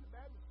 In the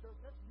Baptist church,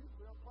 that's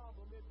usually a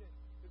problem, isn't it?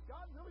 Is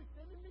God really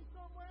sending me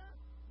somewhere?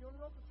 You want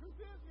to know what the truth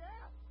is?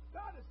 Yeah.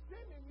 God is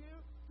sending you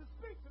to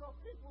speak to those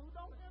people who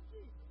don't have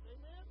Jesus.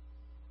 Amen?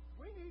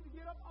 We need to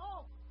get up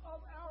off of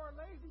our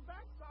lazy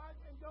backside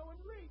and go and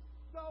reach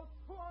those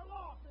who are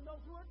lost and those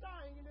who are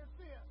dying in their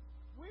sins.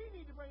 We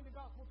need to bring the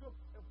gospel to them.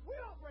 If we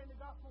don't bring the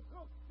gospel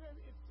to them, then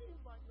it seems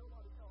like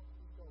nobody else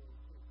is going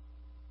to.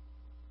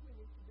 We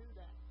need to do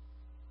that.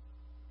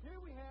 Here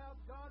we have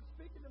God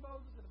speaking to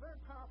Moses in a very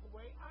powerful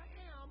way. I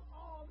am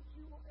all that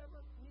you will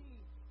ever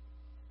need.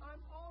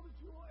 I'm all that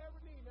you will ever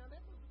need. Now,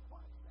 that doesn't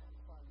quite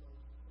satisfy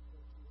Moses,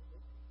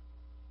 unfortunately.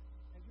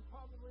 As you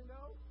probably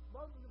know,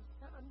 Moses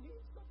said, I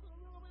need something a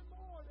little bit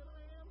more than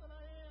I am that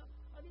I am.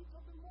 I need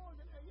something more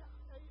than,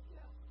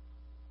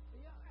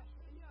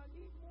 I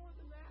need more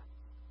than that.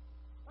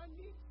 I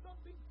need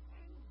something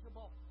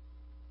tangible.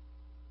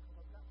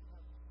 Because I've got to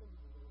have a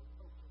singular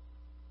approach.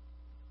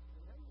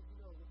 And how many of you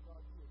know what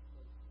God gives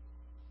Moses?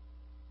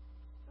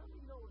 How many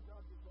know what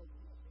God gives Moses?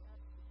 You have to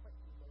ask the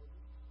question,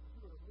 Moses. If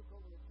you were to look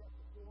over in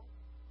chapter 4,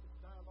 this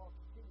dialogue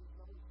continues, and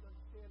I want you to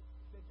understand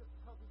that just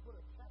because we put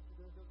a chapter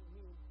there doesn't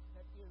mean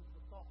that ends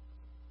the thought.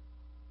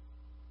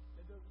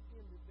 That doesn't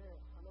end it there.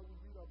 I know we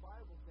read our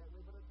Bibles that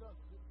way, but it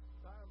doesn't. This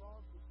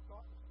dialogue, this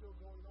thought is still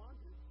going on.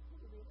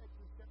 Look at me in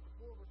Exodus chapter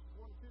 4, verses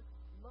 1 and 2.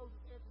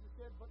 Moses answered and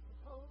said, but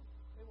suppose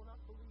they will not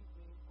believe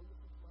me or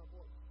listen to my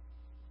voice.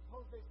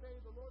 Suppose they say,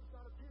 the Lord has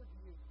not appeared to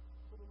you.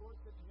 So the Lord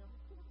said to him,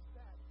 what is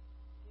that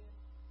in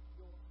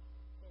your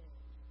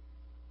hand?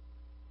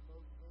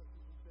 Moses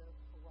answers and says,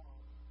 a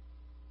rod.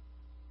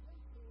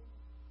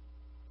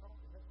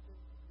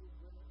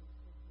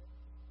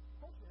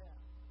 Of course you have.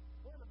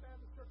 We're in a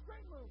Baptist church.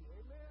 Great movie,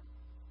 amen?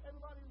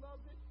 Everybody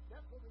loves it.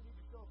 That's what we need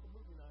to show for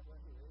movie night right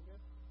here, amen?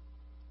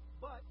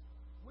 But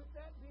with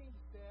that being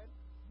said,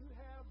 you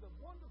have the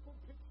wonderful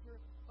picture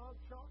of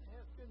Charlton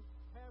Heston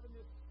having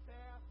this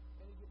staff,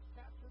 and he gets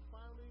captured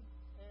finally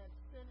and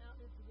sent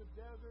out into the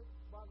desert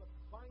by the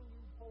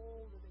binding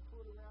pole that they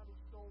put around his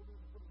shoulders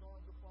and put his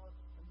arms apart,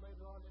 and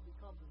later on it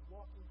becomes his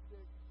walking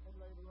stick, and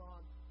later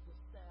on the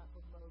staff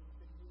of Moses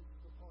that he uses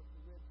to cross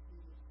the Red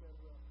Sea,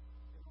 etc.,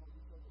 and all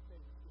these other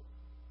things.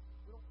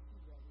 We don't see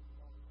that in the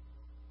Bible.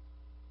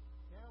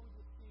 Now we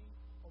just see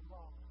a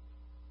rod.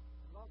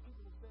 A lot of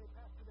people who say,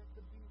 Pastor, that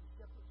could be the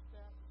shepherd's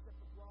staff, the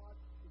shepherd's rod.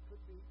 It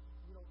could be.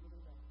 We don't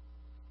really know.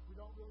 We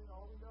don't really know.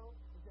 All we know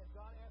is that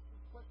God asked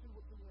this question,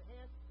 what's in your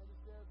hand? And He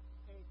says,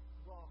 a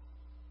rod.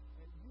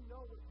 And you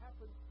know what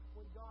happens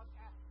when God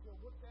asks you,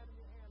 what's that in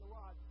your hand, a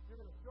rod? You're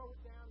going to throw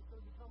it down. It's going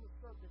to become a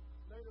serpent.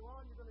 Later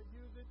on, you're going to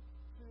use it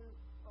to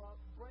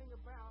bring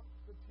about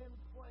the 10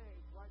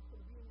 plagues, right? It's going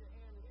to be in your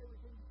hand, and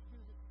everything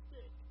you use it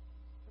stick.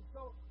 And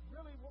so,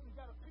 really, what we've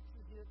got a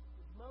picture here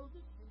is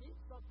Moses, you need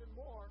something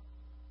more.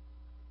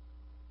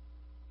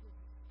 Here's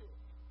a stick.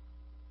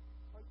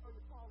 Are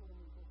you following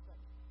me for a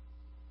second?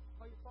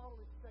 Are you following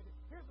me for a second?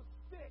 Here's a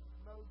stick,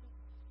 Moses.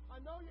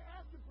 I know you're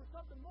asking for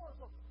something more,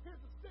 so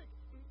here's a stick.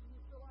 You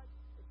feel like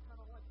it's kind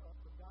of like a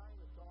guy and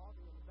a dog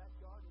in the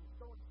backyard, and he's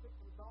throwing a stick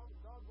to the dog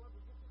runs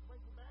and gets it and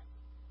brings it back.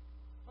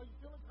 Are you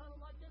feeling kind of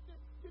like that?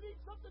 You need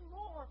something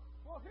more.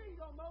 Well, here you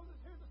go, Moses.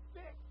 Here's a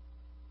stick.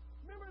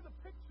 Remember the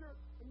picture,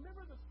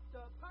 remember the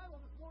title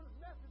of this morning's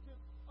message is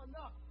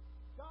Enough.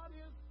 God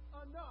is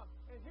enough.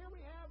 And here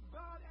we have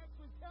God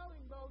actually telling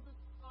Moses,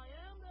 I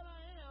am that I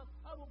am.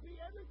 I will be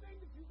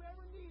everything that you've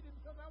ever needed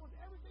because I was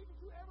everything that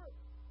you ever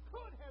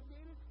could have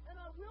needed,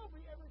 and I will be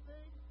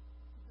everything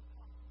you could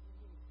possibly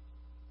need.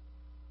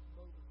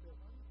 Moses says,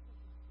 I need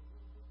something a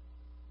little bit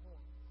more.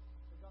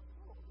 And God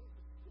said, oh, here's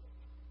a stick.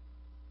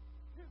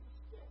 Here's a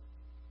stick.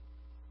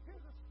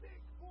 Here's a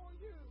stick for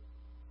you.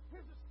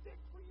 Here's a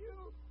stick for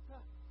you to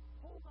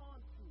hold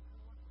on to.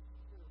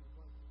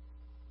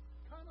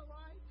 Kind of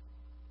like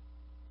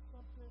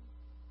something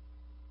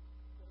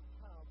that a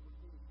child would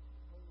do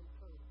when you're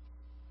encouraged.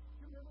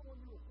 Do you remember when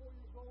you were 4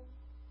 years old?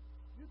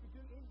 You could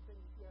do anything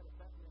if you had a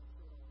Batman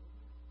suit on, didn't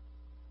you?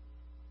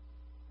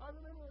 I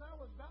remember when I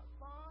was about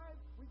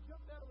 5, we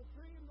jumped out of a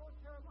tree in North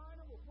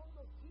Carolina with one of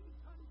those teeny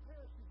tiny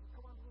parachutes that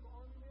come out of little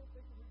army men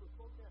thinking we would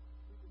float down.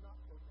 We did not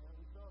float down.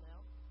 We fell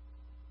down.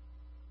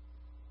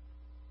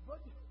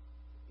 But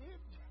if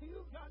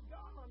you got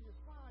God on your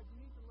side,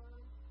 you need to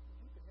learn that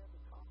you can have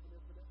the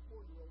confidence of that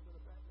 4-year-old in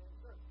a Batman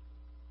shirt.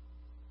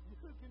 You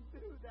can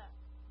do that.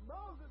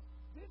 Moses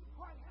didn't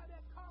quite have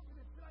that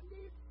confidence. Said, I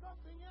need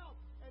something else.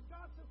 And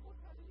God says,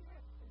 what's that in your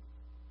hand?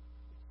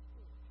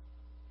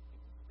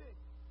 It's a stick.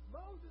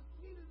 Moses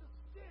needed a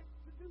stick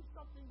to do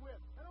something with.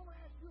 And I want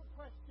to ask you a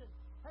question.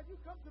 Have you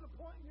come to the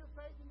point in your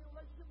faith and your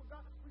relationship with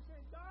God where you're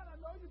saying, God, I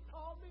know you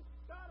called me.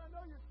 God, I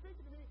know you're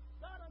speaking to me.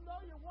 God, I know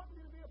you want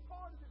me to be a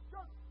part of this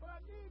church, but I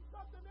need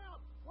something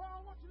else. Well,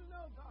 I want you to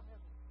know God has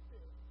a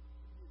stick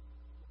for you.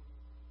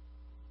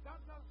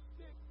 God's got a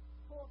stick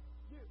for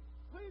you.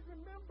 Please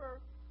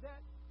remember that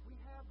we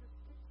have this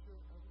picture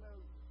of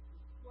Moses. He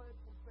fled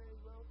from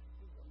Pharaoh.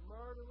 He's a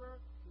murderer.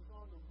 He's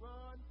on the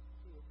run.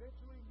 He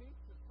eventually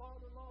meets his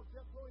father-in-law,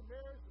 Jethro. He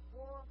marries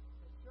Zipporah.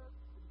 And church,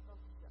 he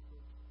becomes a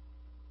shepherd.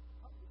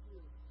 How do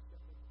you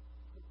shepherd?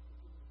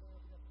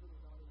 That's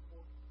really not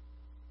important.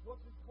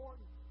 What's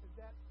important is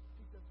that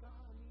he says, God,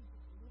 I need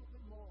just a little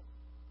bit more.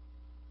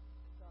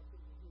 And God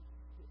says, here's the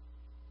stick.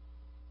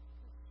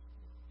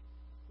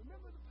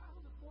 Remember the title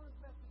of this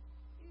morning's message,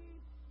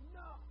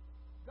 Enough.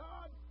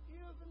 God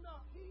is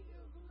enough. He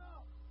is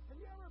enough. Have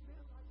you ever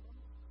been like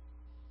Moses?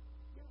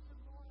 You ever said,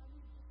 Lord, I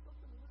need just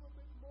something a little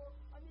bit more.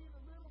 I need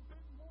a little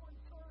bit more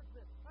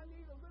encouragement. I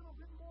need a little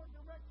bit more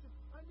direction.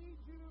 I need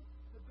you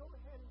to go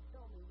ahead and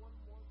tell me one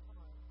more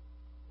time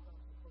what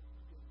I'm supposed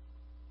to do.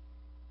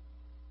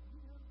 Have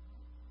you ever done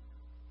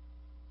that?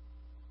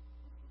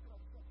 Let's look at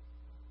our second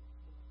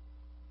passage.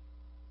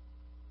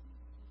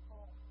 Jesus and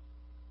Paul.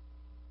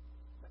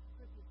 2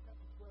 Corinthians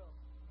chapter 12.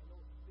 I know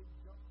it's a big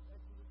jump from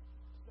Exodus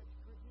to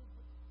 2 Corinthians,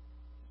 but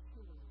just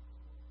kill it this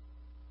morning.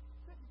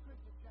 2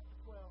 Corinthians chapter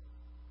 12.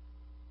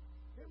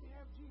 Here we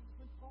have Jesus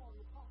and Paul,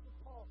 the Apostle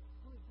Paul,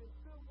 who has been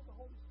filled with the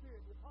Holy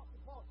Spirit. The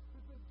Apostle Paul,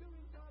 who's been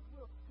doing God's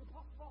will. The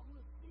Apostle Paul, who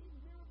has seen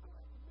miracle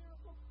after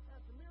miracle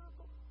after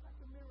miracle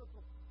after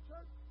miracle.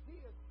 Church, he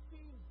has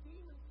seen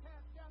demons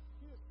cast out.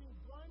 He has seen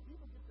blind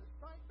people get their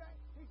sight back.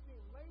 He's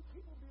seen lame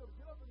people be able to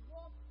get up and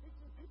walk. He's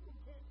seen people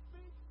who can't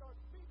speak start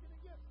speaking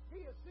again.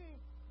 He has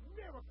seen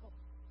miracles.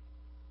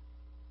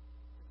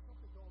 There's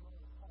something going on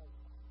in Paul's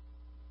life.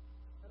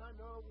 And I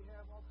know we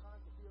have all kinds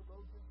of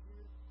theologians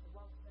here at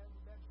Robertson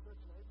Baptist Church,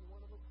 and every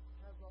one of us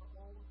has our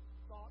own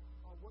thought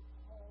on what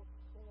Paul's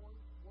thorn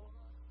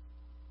was.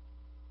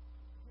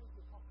 Here's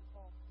the Apostle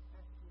Paul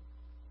asking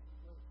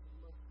some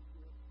mercy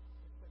here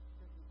in 2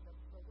 Corinthians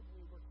chapter 12. Look at me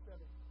in verse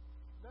 7.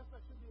 Thus I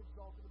should be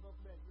exalted above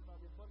measure by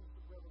the abundance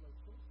of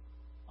revelation.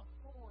 A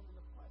thorn in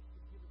the flesh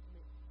was given to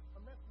me.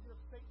 A messenger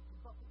of Satan to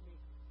buffet me,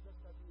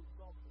 lest I be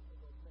exalted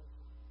above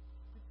measure.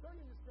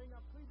 Concerning this thing, I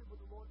pleaded with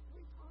the Lord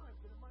 3 times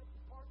that it might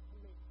depart from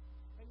me.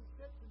 And he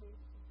said to me,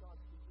 this is God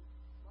speaking,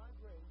 my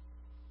grace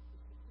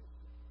is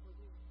sufficient for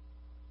thee.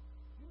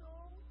 You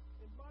know,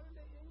 in modern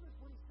day English,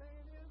 what he's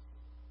saying is,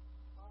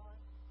 I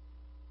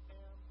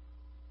am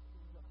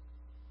enough.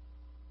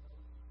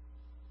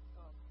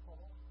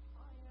 Paul,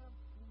 I am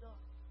enough.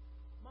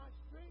 My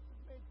strength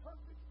is made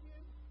perfect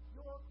in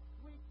your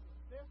weakness.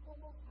 Therefore,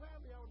 most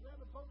gladly, I would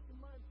rather boast in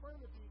my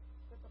infirmity,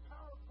 that the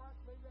power of Christ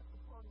may rest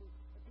upon me.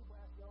 And people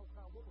ask me all the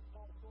time, what was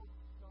Paul for?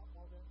 Not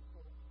all that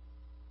for.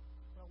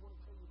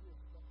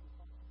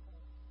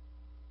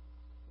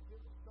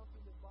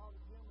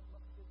 bothered him, it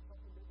must have been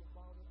something that was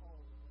bothering all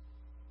of us.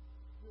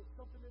 It was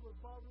something that was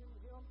bothering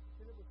him,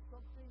 and it was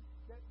something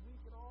that we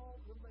can all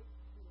relate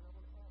to. And I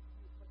want to ask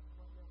you a question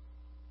right now.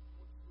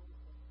 What's your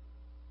question?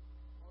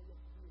 All you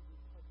have to do is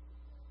just touch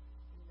this now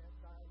in that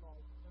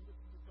dialogue. And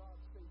listen to God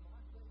say,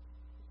 my grace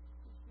is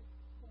sufficient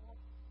for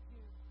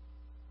you.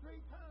 3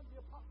 times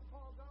the Apostle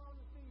Paul got on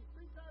his knees.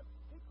 3 times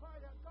he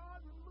cried out, God,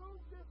 remove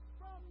this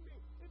from me.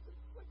 It's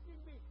afflicting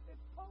me.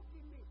 It's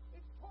poking me.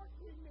 It's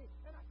torturing me.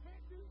 And I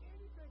can't do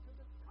anything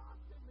because it's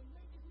constantly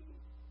making me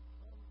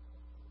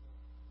uncomfortable.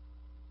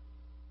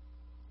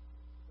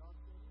 God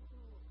said,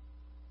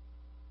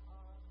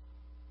 I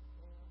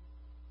am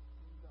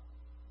enough.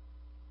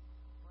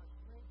 My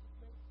strength is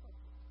made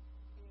perfect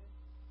in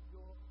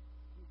your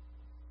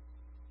weakness.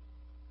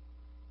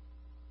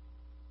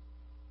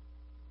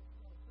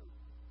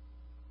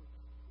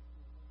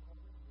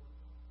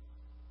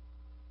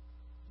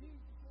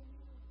 Jesus in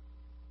you.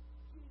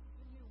 Jesus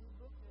in you. We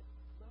looked at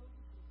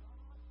Moses and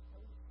God,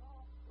 and we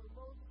saw where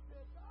Moses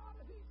said, God,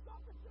 if he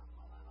suffered just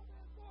a little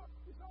bit more.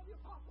 We saw the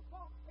Apostle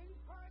Paul, and he's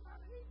crying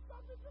out, and he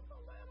suffered just a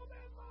little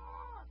bit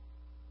more.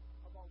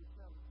 I've always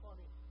found it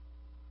funny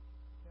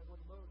that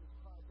when Moses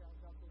cries out,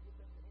 God says, get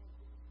that in your hands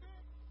with a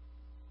stick.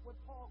 When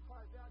Paul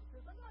cries out, he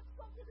says, I'm not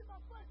something in my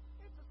flesh.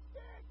 It's a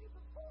stick. It's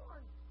a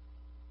thorn.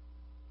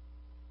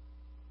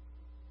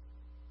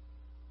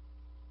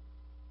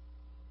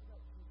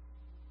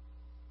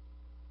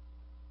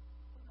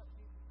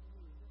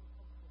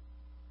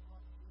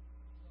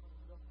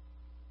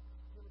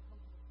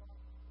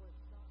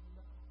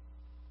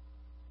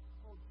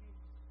 Oh,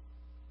 Jesus,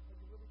 are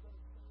you really going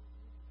to save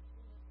me?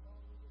 Sing that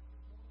song with us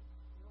this morning.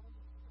 The only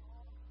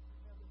star in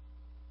heaven,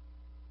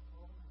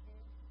 all the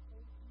hands to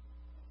save you.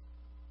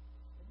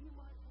 And you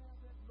might have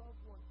that loved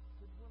one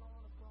that went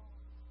on abroad,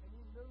 and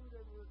you knew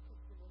they were a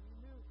Christian, and you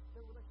knew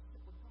their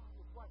relationship with God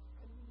was right,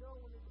 and you know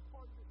when they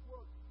departed this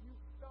world, you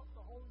felt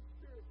the Holy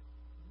Spirit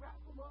wrap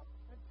them up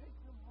and take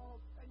them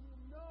home, and you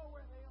know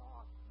where they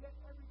are, yet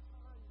every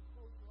time you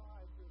close your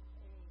eyes, there's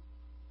pain.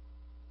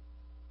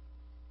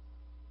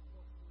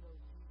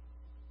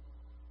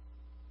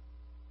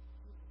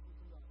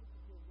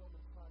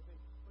 Romans 5:8.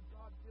 But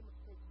God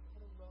demonstrates his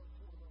own love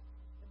toward us.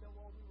 And that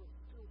while we were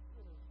still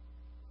sinners,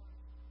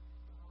 Christ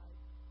died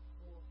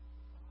for us.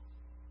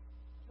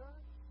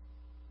 Church,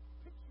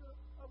 picture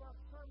of our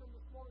sermon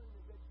this morning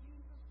is that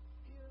Jesus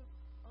is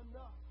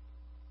enough.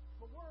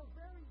 But we're a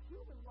very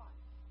human life.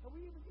 And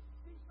we even get to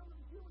see some of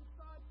the human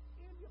side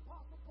in the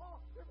Apostle Paul.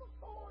 There's a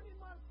thorn in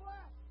my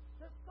flesh.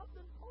 There's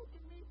something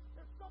poking me.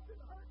 There's something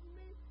hurting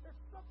me.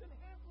 There's something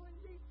hampering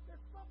me.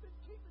 There's something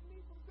keeping me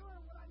from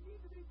doing what I need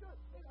to be doing.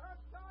 It hurts.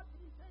 God,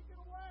 can you take it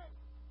away?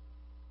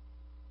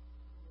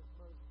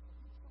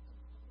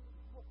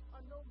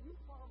 I know you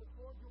promised,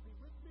 Lord, you'll be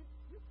with me.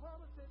 You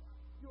promised that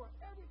you are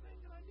everything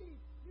that I need.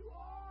 You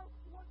are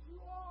what you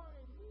are,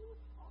 and you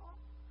are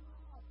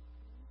God.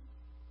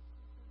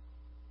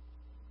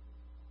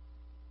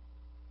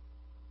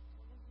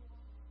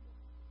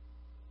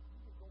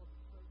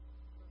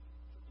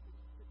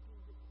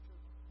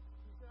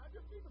 I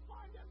just need to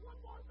find that one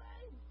more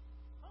thing.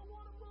 I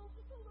want to move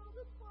just a little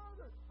bit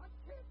further. I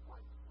can't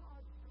quite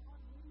find God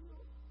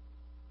real.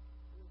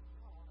 Is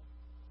God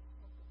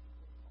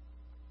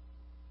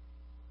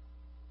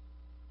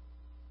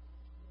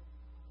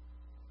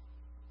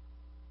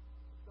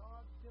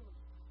God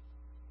demonstrates.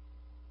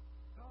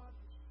 God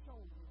has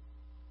shown you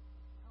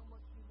how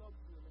much He loves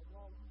you, and that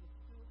while we were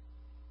still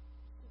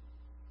sinners,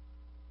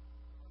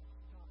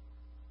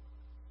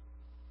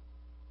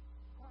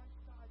 Christ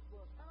died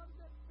for us. How does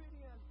that fit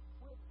in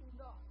with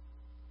enough?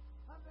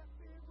 How does that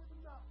fit in with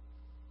enough?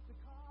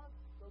 Because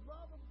the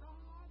love of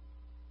God,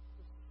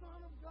 the Son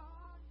of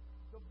God,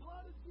 the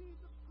blood of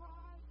Jesus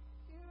Christ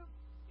is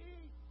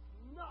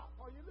enough.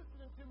 Are you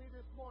listening to me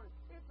this morning?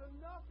 It's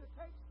enough to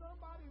take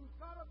somebody who's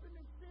caught up in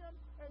their sin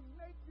and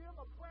make them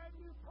a brand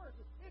new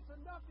person. It's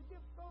enough to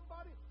give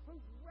somebody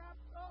who's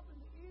wrapped up in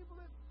the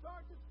evilest,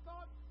 darkest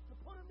thoughts to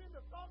put them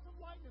into thoughts of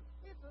lightness.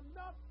 It's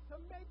enough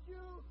to make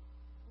you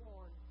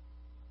born.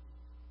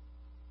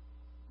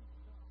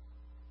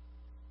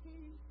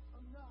 He's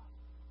enough.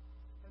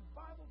 And the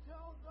Bible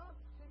tells us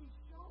that He's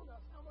shown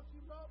us how much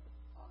He loved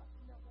us,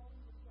 and that while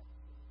we were yet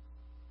sinners,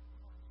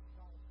 Christ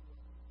died for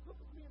us. Look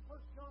with me in 1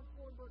 John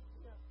 4 and verse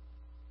 10.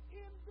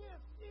 In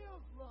this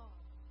is love.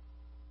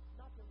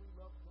 Not that we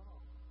love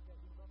God, that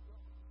we love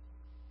God.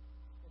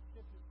 And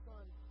sent His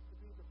Son to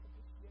be the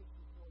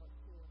propitiation for our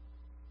sins.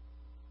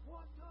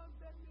 What does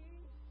that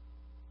mean?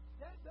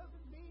 That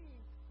doesn't mean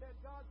that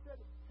God said,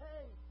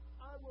 hey,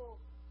 I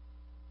will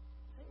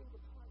pay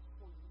the price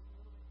for you.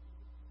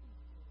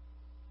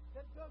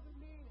 That doesn't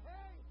mean,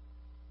 hey,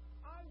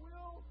 I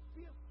will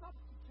be a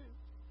substitute.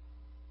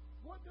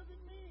 What does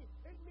it mean?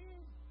 It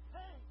means,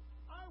 hey,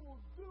 I will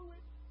do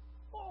it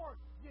for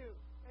you.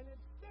 And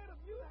instead of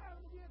you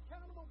having to be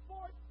accountable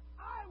for it,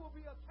 I will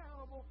be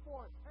accountable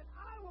for it. And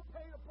I will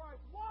pay the price.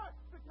 Why?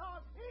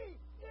 Because He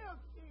is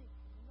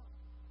enough.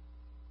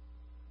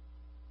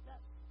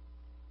 That's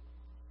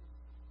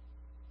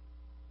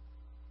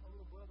my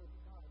little brother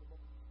died of a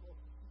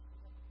broken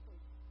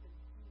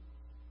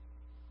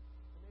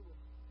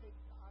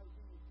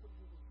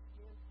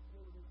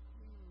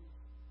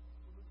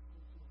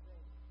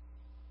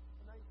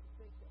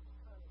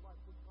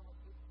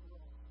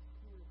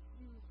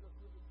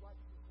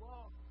righteousness.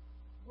 Wrong.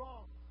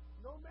 Wrong.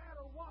 No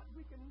matter what,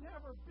 we can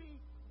never be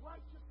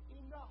righteous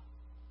enough.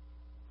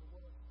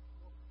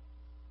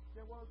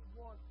 There was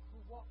one who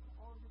walked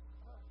on this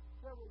earth.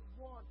 There was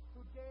one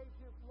who gave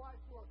his life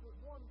for us.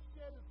 There's one who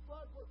shed his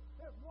blood for us.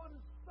 There's one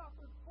who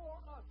suffered for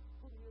us,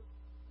 who is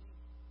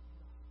Jesus.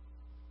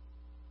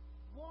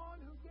 One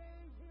who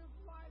gave his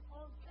life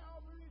on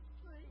Calvary's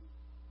tree.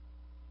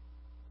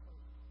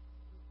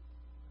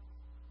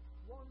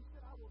 One who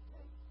said, I will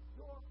take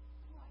your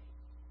place.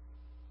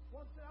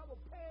 One said, I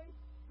will pay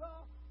the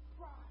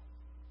price.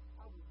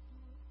 I will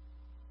do it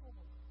for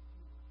you.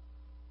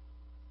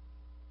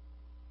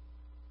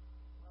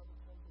 The Bible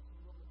tells us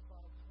in Romans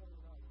 5:20,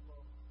 and I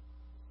love it.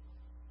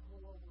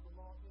 Moreover, the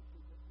law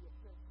entered that the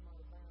offense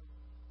might abound.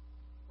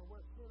 For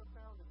where sin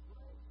abounded,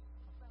 grace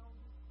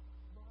abounded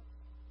much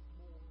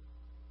more.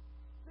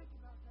 Think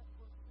about that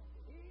for a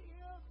second. He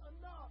is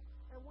enough.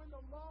 And when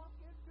the law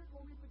entered,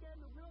 when we began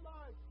to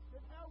realize that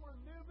how we're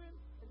living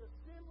and the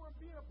sin we're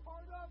being a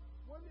part of,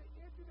 when it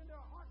entered into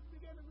our hearts, we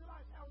began to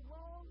realize how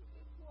wrong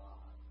it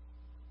was.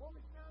 When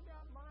we found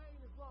out lying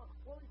is wrong,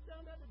 when we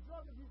found out that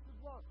drug abuse is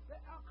wrong,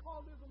 that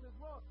alcoholism is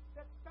wrong,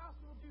 that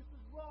spousal abuse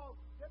is wrong,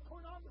 that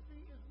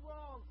pornography is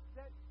wrong,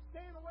 that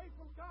staying away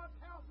from God's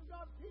house and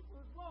God's people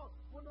is wrong.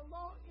 When the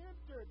law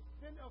entered,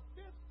 then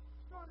offense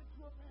started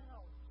to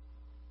abound.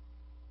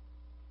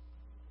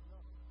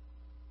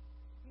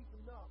 He's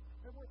enough.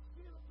 And where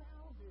sin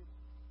abounded,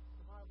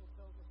 the Bible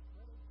tells us,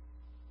 grace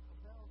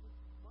abounded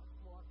much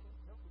more. I can't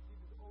help but give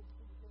you the old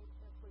syndicated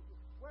translation.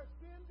 Where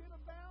sin did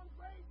abound,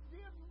 grace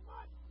did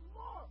much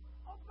more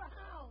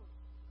abound.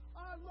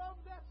 I love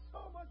that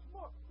so much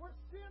more. Where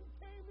sin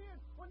came in,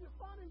 when you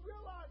finally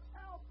realized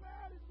how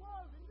bad it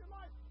was in your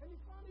life, and you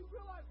finally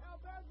realized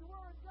how bad you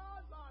were in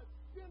God's eyes,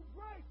 then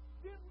grace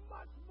did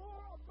much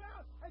more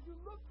abound as you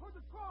look toward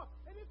the cross.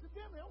 And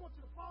incidentally, I want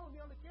you to follow me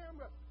on the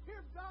camera.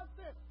 Here God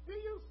said, do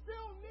you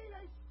still need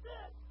a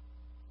stick?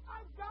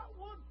 I've got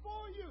one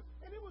for you.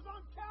 And it was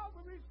on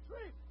Calvary's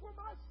tree where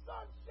my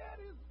son shed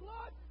his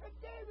blood and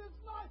gave his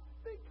life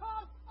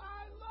because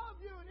I love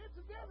you. And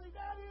incidentally,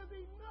 that is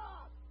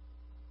enough.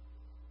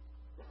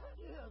 That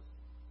is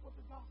what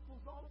the gospel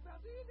is all about.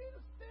 Do you need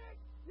a stick?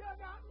 You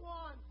got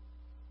one.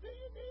 Do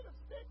you need a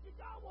stick? You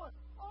got one.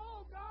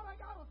 Oh, God, I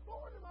got a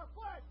thorn in my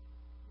flesh.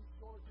 You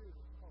sure do.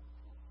 It's called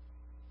cross.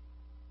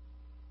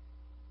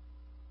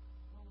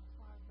 Romans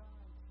 5:9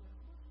 says,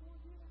 what's more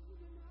than we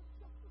did not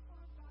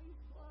justify by his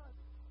blood?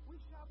 We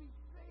shall be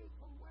saved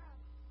from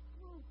wrath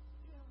through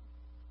him.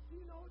 Do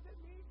you know what that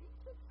means? He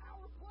took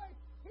our place.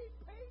 He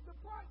paid the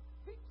price.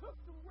 He took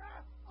the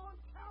wrath on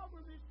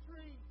Calvary's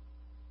tree.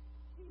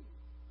 He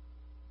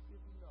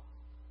is enough.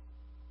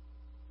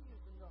 He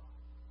is enough.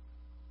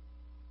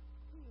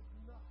 He is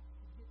enough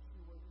to get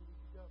you where you need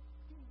to go.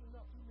 He is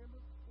enough.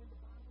 Remember in the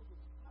Bible, the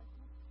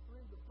disciples were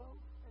in the boat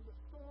and the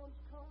storms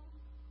come.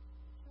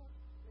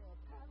 They are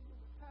paddling,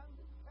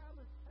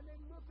 and they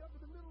look up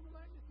in the middle of the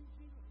night and see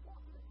Jesus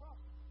walking across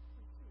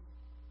the sea.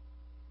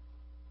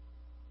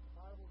 The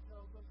Bible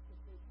tells us that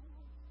they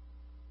Lord,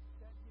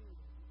 that you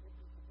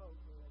enter the boat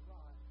or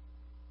arrive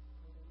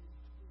where they need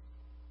to be.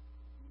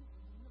 He is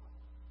enough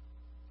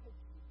to take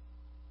you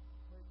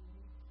where you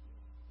need to be.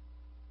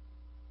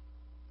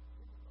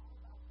 It is all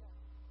about that.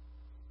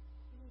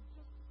 He is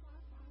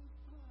justified by his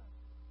blood.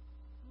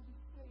 You'll be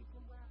saved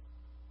from wrath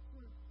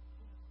through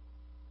him.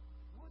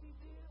 What he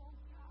did on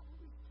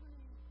Calvary's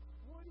tree,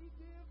 what he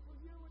did for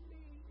you and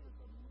me is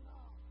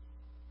enough.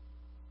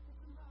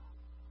 It's enough.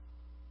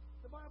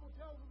 The Bible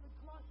tells us in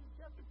Colossians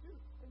chapter 2,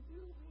 and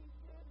you being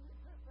dead in your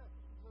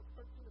trespasses, verse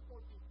 13 to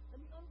 14, and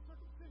the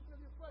uncircumcision of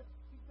your flesh,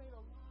 he's made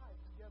alive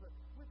together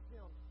with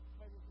him,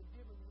 having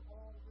forgiven you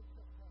all your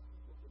trespasses.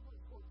 Look at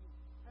verse 14.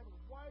 Having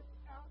wiped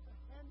out the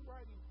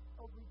handwriting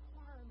of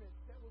requirements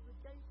that was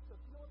against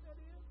us. You know what that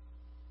is?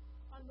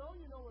 I know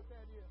you know what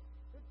that is.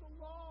 It's the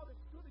law that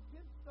stood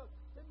against us,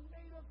 that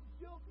made us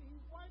guilty. He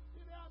wiped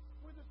it out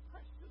with his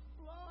precious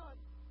blood.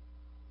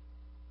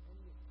 And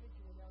he has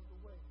taken it out of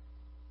the way,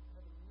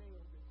 having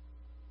nailed it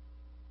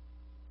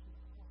to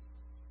the cross.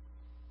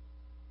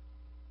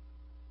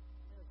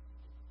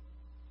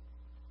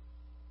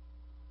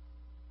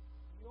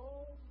 The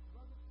old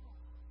rugged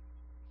cross.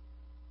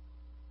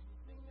 Do you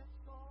sing that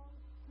song?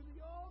 To the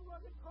old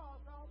rugged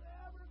cross, I'll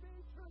ever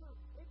be true.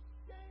 It's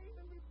shame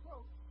and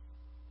reproach.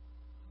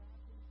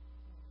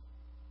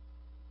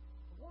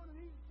 One of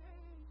these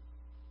days,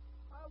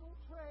 I will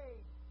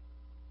trade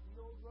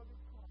the old rugged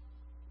cross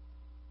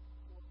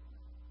for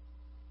peace.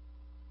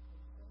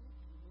 And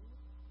do you mean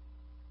it?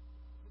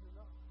 Is it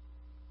enough?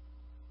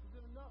 Is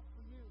it enough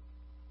for you?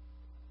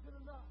 Is it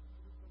enough?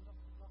 It is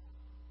enough for God.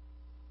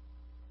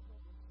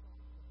 Don't be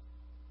sorry for it.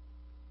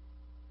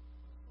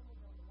 Somewhere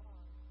down the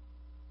line,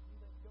 you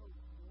let go of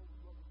the old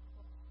rugged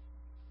cross.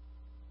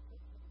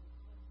 It's going to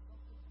become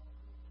something about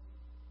anything.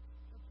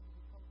 It's going to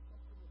become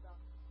something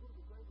about who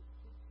the greatest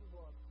teacher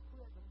was. Who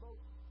had the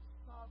most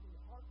sobbing,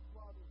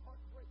 heart-throbbing,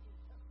 heart-breaking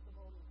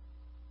testimony.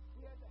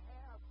 We had to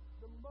have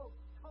the most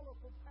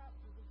colorful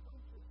pastors and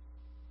preachers.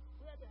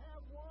 We had to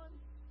have one.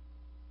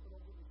 They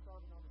don't get me started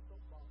started on the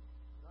soapbox.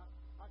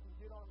 I can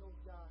get on those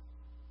guys.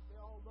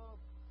 They all love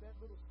that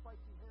little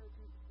spiky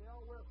haircut. They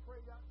all wear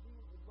frayed out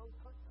jeans with low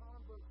cut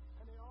Converse,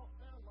 and they all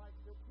sound like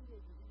they're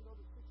teenagers, even though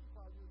they're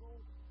 65 years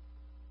old.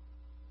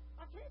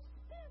 I can't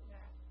stand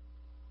that.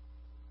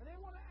 And they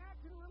want to act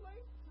and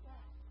relate to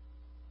that.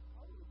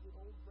 I was a good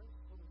old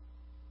graceful.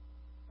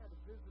 I had a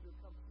visitor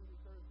come see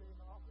me Thursday in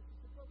the office. He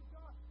said, Brother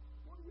Josh,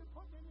 what are you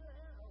putting in your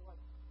hair? I was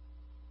like,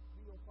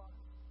 VO5.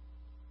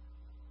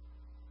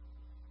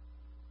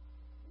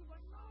 He's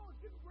like, no,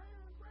 it's getting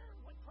grayer and grayer. I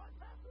was like, try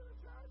pastor in the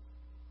church.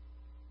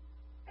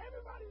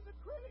 Everybody's a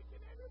critic, and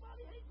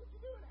everybody hates what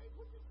you do and hates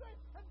what you say.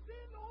 And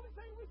then the only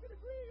thing we can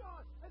agree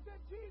on is that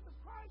Jesus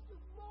Christ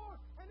is Lord,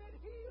 and that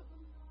He is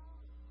the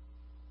God.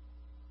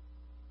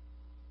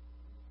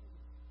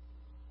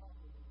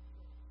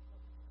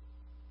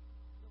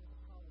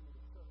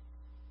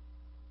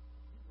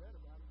 You read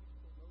about it, you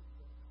still know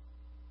that.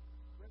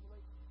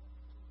 Revelation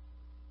chapter 2.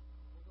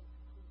 We're going to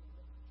conclude the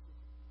message here.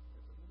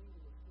 There's a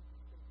meaning of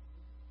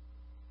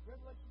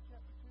Revelation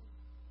chapter 2.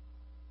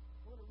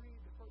 We're going to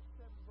read the first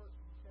 7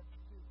 verses of chapter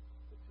 2.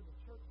 It's to the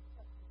church of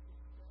Ephesus.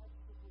 God,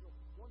 what a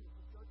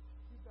wonderful church.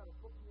 You've got a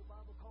book in your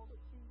Bible called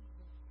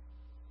Ephesians.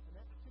 And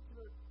that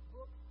particular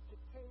book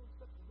contains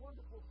such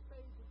wonderful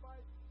sage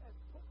advice as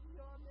put me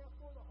on there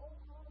for the whole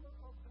armor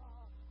of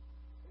God.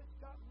 It's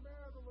got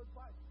marital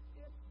advice.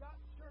 It's got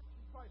church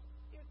advice.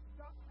 It's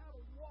got how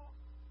to walk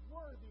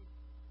worthy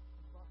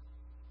advice.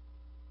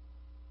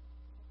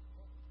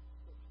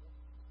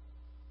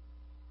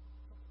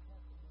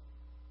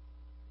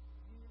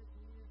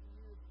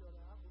 Years ago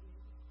now, I believe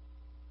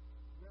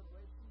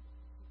Revelation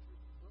is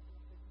a book, and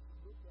I think you can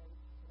look at it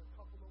in a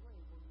couple of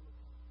ways when you look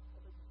at it. I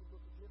think you can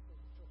look at this as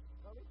the church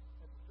is coming,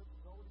 as the church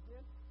is going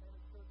again, and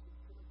the church is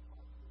going to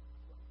talk to it.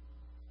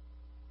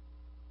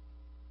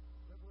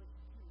 Revelation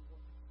 2, 1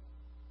 to 7.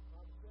 The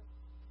Bible says,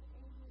 the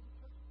angel of the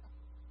church of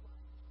Ephesus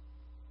writes,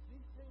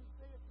 these things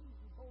saith he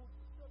who holds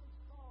the 7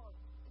 stars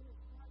in his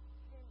right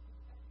hand. Can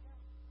you add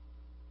that?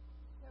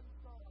 7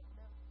 stars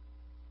now.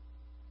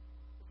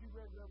 If you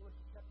read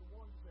Revelation chapter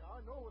 1, you say, I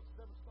know what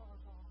 7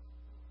 stars are.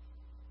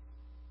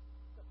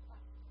 The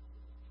pastor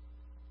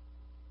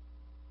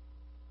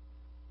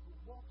who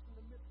walks in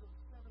the midst of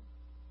 7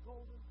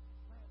 golden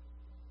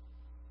lampstands.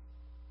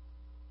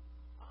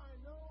 I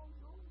know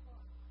your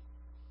work,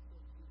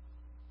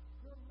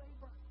 your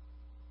labor,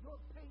 your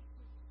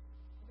patience,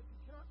 and if you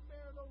cannot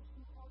bear those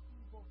who are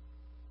evil,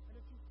 and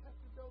if you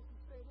tested those who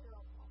say they are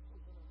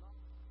apostles and are not,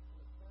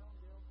 and have found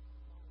them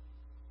lying.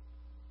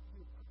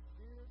 You have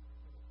persevered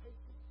and have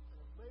patience and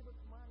have labored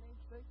for my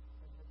name's sake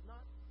and have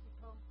not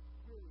become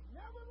weary.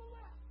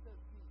 Nevertheless, says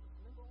Jesus,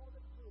 remember all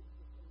that good is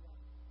just in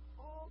life.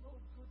 All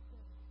those good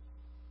things.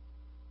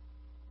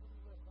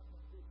 Nevertheless, I'm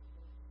not good for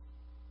things.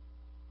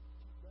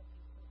 You left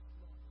yourself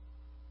alone.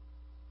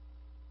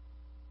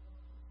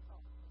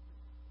 Stop.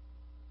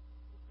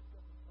 Look at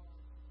that and find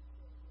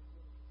yourself in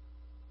ministry.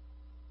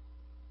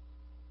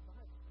 I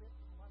have spent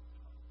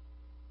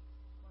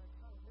my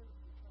entire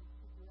ministry trying to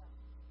figure out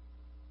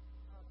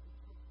how to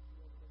interpret the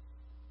Revelation.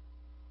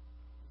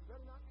 You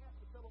better not ask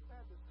the fellow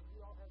Baptists because we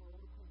all have our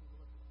own opinions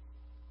on it.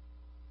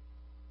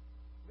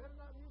 You better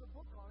not read a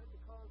book on it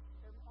because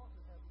every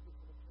author has a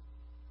different opinion.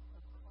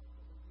 I'm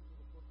constantly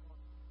reading a book on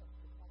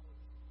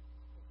eschatology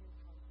and end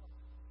time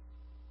prophecy.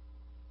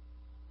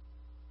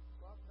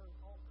 So I've heard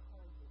all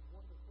kinds of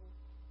wonderful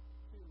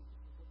theories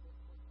of what that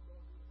first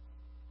love is.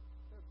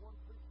 There's one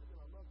preacher that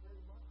I love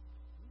very much.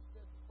 He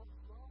said the first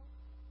love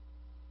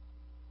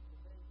is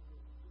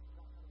evangelism. This is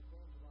not how to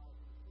evangelize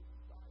in the Christian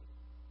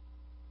society.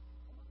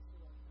 I'm not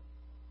sure I can.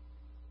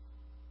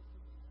 It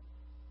doesn't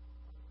matter.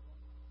 I'm wrong.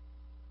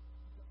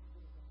 You got to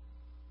get it wrong.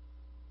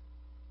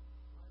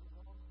 I'm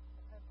wrong.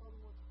 I've had other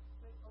ones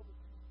say other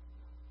things.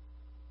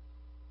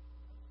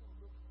 I just want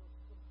to look at those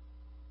things.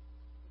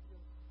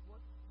 Because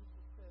what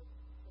Jesus says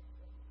in the text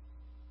of it,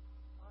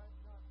 I'm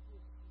not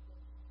here to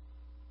prevent you.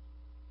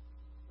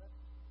 Let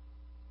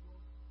your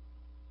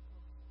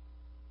trust.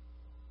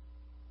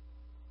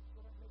 So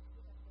that makes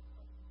it as a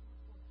person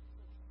who wants to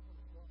search for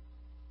the God.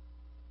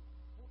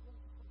 What was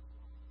the first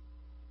love?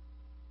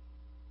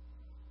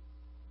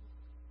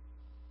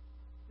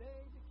 They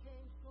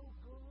became so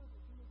good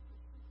at being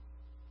Christians.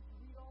 If you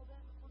read all that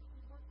in the first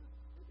 3 verses,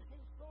 they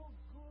became so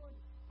good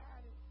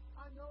at it.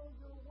 I know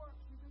your works.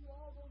 You do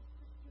all those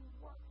Christian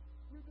works.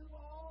 You do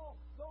all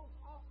those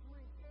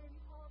offerings.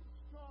 Eddie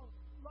Armstrong,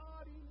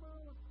 Lottie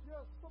Moon,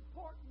 you're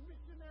supporting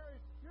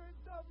missionaries. You're at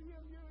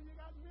WMU. You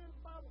got men's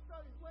Bible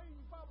studies,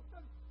 ladies' Bible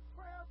studies,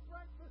 prayer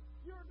breakfast.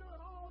 You're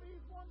doing all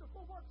these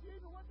wonderful works. You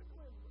even went to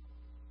Glenwood.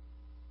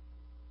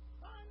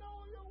 I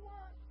know your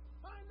work.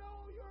 I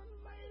know your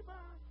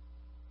labor.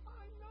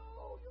 I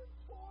know your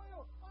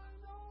toil. I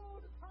know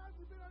the times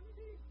you've been on your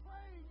knees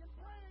praying and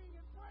praying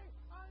and praying.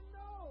 I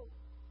know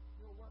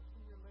your works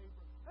and your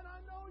labor. And I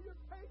know your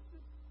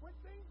patience when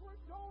things weren't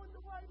going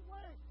the right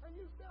way. And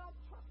you said, I'm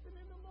trusting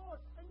in the Lord.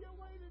 And you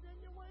waited and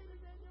you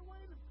waited and you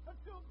waited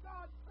until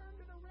God turned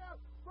it around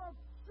from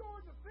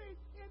sure defeat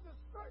into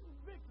certain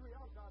victory.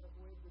 Oh, God, that's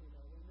the way of doing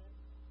that. Amen.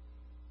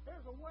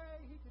 There's a a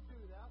way He can do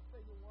that. I'll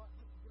tell you what,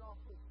 just to get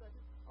off for a second.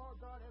 Our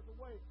God has a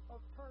way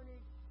of turning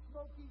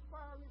smoky,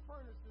 fiery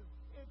furnaces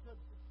into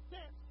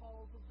dance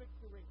halls of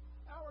victory.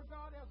 Our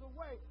God has a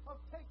way of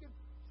taking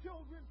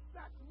children's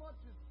sack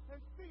lunches and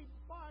feeding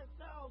 5,000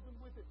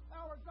 with it.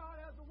 Our God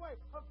has a way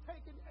of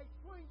taking a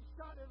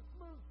slingshot and a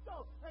smooth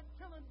stone and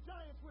killing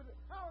giants with it.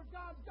 Our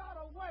God's got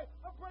a way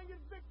of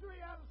bringing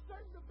victory out of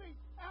certain defeats.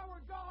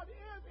 Our God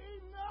is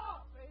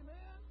enough.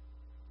 Amen?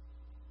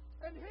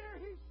 And here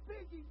He's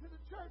speaking to the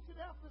church at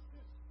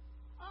Ephesus.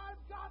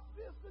 I've got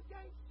this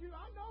against you.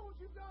 I know what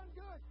you've done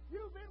good.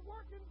 You've been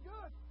working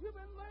good. You've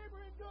been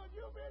laboring good.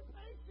 You've been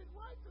patient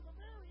right to the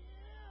very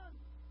end.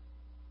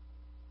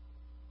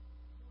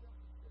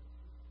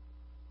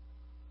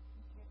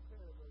 You can't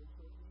bear those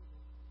so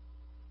evil.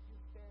 You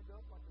stand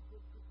up like a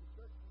good Christian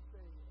church and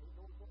say, ain't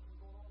no fucking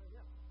going on in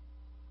here.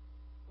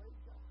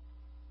 Praise God.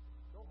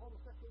 No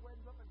homosexual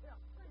weddings up in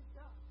hell. Praise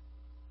God.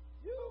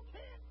 You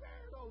can't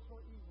bear those so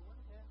evil.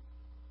 Amen.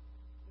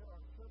 There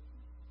are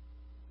churches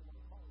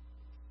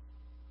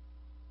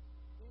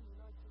in the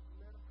United States of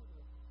America that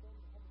are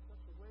performing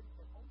homosexual weddings,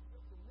 but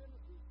homosexual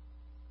ministers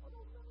are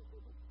those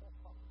ministers that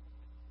are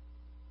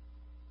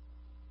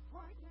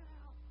right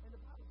now. And the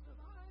Bible says,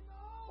 I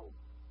know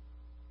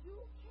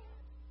you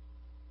can't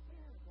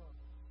bear those.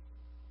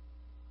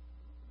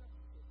 Look at that.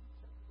 You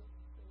check it up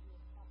and say they're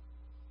apostle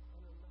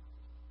and they're not.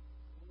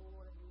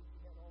 Lord, that means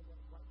you had all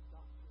that right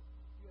doctrine.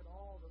 You had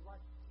all the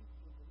right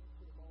teachings and you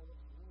put them all up.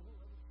 Let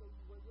me show you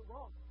where you're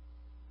wrong.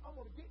 I'm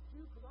going to get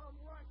you because I'm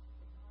right.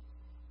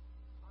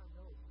 I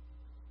know. You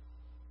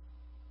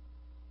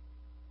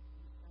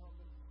found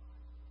them right.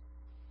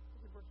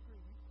 Look at verse 3.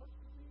 You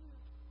persevere.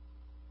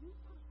 You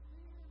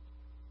persevere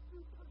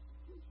through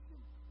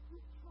persecution, through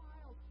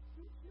trials,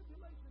 through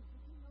tribulations.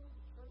 Did you know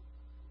the church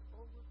is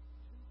over 2,000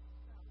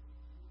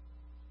 years?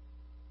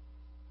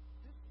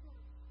 This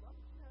church,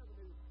 Robertson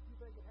Avenue, you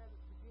think it had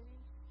its beginning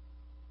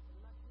in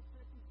the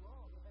 1950s?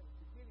 Wrong. It had its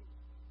beginning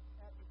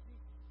after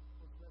Jesus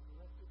was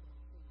resurrected and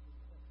ascended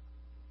into heaven.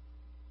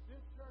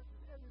 This church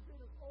is every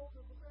bit as old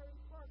as the very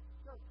first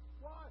church.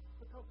 Why?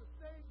 Because the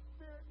same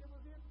spirit that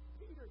was in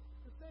Peter,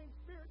 the same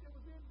spirit that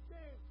was in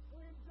James, or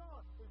in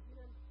John, is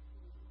in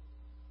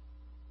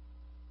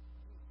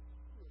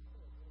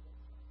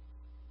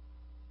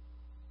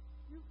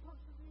you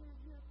persevere,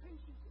 you have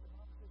patience. And the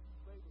Bible says you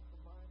labor for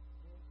my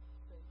name's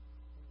sake,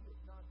 and you have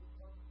not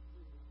become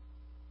weary.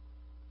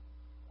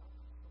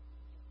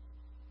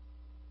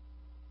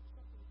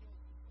 Something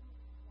against you.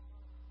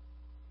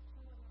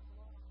 Somewhere down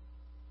the line.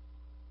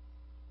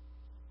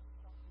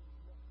 Stop being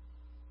blessed.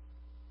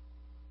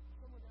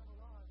 Somewhere down the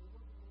line, it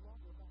wasn't no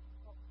longer about the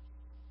public.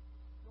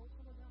 No,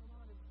 somewhere down the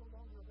line, it was no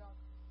longer about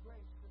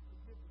grace and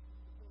forgiveness. It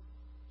became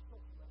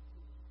social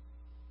activity,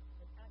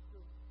 an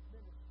active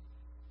ministry.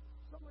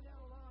 Somewhere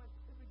down the line,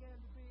 it began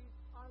to be,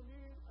 I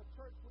need a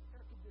church with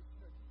air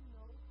conditioners. You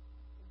know,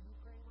 in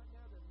Ukraine right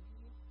now, they're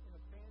meeting in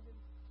abandoned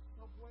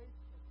subways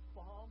and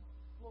bombs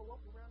blow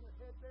up around their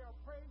heads. They are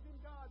praising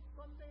God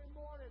Sunday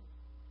morning.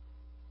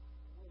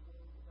 We're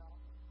worried about,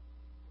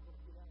 we're going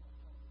to get out of that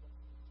kind of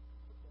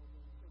football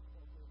game,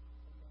 baseball game,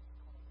 and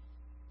NASCAR.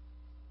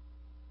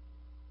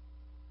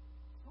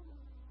 Somewhere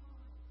down the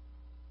line,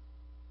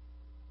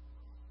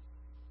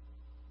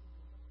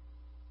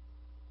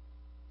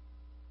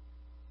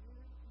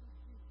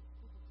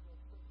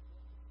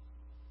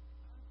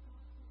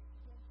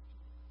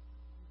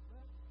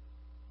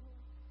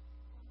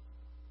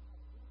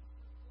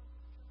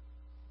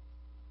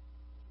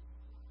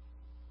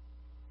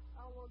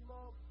 our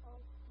love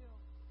of Him,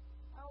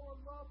 our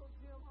love of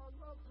Him, our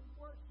love to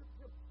worship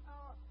Him,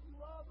 our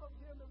love of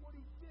Him and what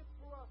He did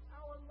for us,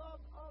 our love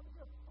of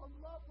Him, a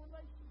love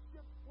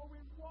relationship where we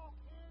walk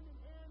hand in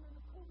hand in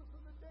the coolness of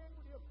the day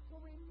with Him,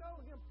 where we know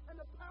Him and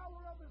the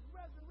power of His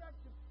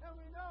resurrection, and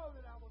we know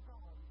that our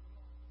God is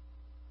alive.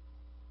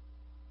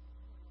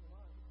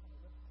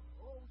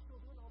 Oh, we're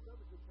still doing all the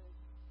other good things.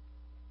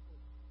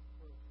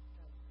 We're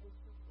having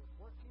patience, we're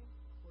working,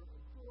 we're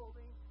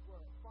enduring,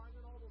 we're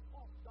finding all those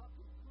false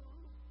doctrines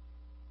through.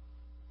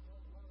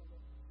 Don't allow them to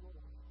enjoy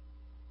them.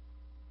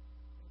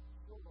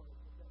 Enjoy with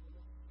that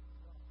relationship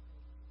with God.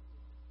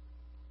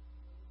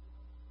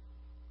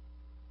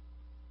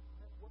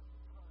 That's what the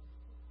time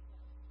is.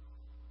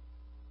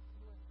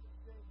 You went to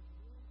say, did you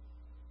do it?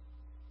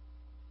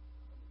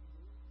 Some of you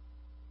do.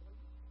 Some of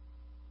you?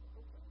 That's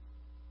okay.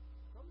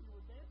 Some of you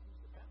were dancing, you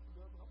said, Pastor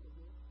does, but I'm going to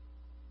do it.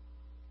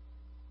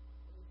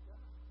 Praise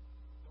God.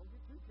 Don't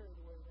get too carried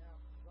away now.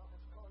 I'll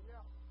have to call you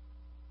out.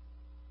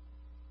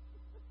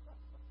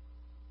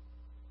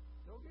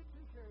 Don't get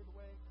too carried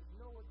away, because you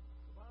know what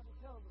the Bible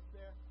tells us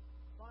there.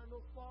 Find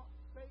those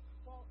fake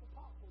false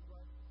apostles,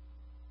 right?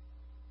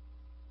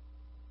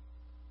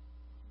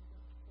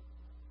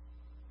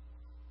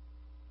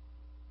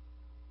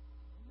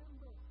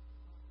 Remember,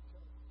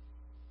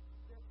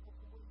 therefore,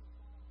 from where you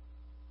fall.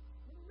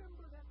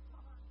 Remember that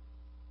time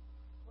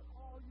when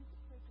all you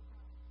could think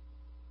about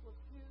was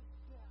His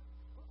death.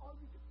 When all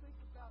you could think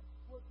about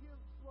was His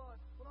blood.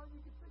 When all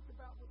you could think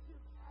about was His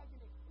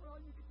agony. When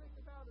all you could think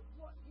about is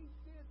what He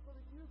did so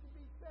that you could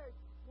be say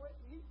what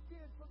He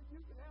did so that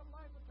you can have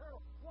life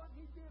eternal, what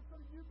He did so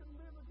that you can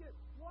live again,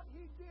 what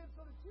He did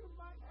so that you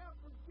might have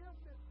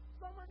forgiveness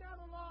somewhere down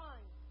the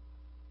line.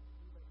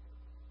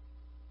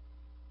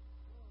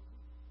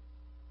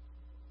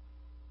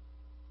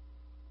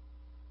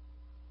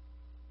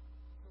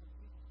 So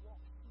Jesus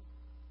walks through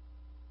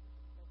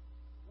that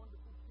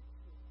wonderful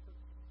picture of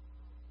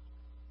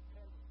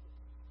candlestick.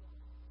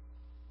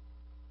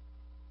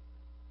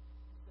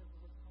 He says to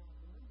the time,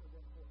 remember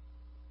therefore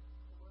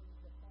the words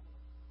that follow,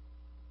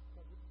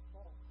 because it's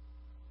fall.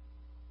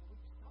 When we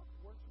stop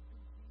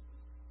worshiping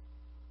Jesus,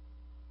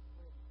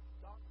 when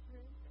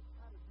doctrine and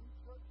how to do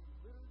church and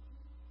liturgy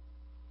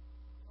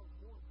becomes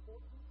more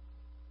important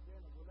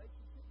than a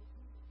relationship with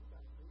Jesus, we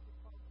got a major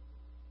problem.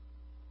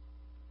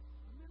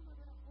 Remember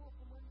therefore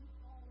from when you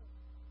fall in.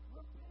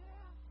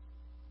 Repent.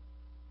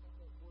 That's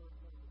that word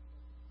when it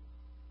comes to you.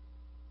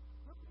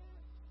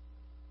 Repent.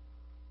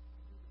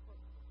 And do the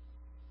first thing.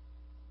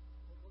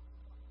 What was he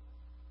talking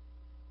about?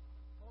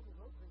 All those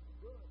other things are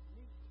good,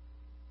 neat.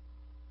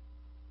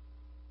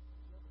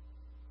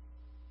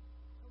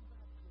 Come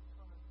back to a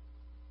time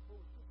where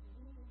it's just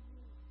me and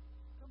you.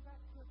 Come back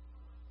to a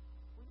time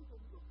where you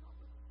can look up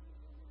and see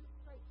Him in His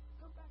face.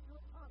 Come back to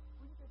a time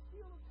where you can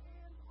feel His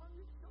hands on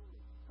your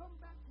shoulder. Come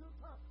back to a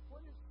time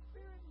when His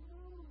Spirit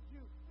moves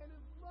you and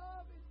His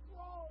love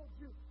enthralls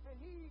you and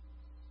He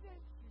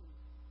sent you.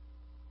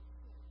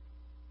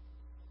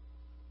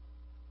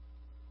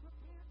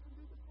 Repent and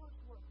do the first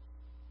work.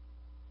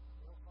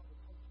 Well, Father,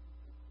 come to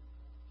you.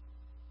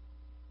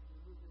 And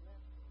you lose your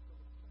answer for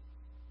the church.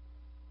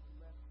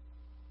 Unless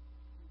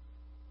you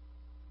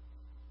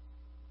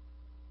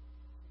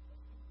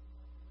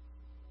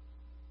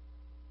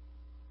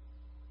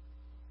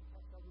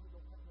I really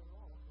don't have no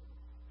law. You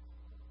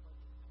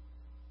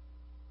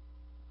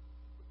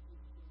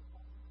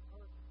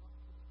heard the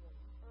gospel story.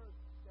 You heard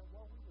that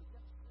while we were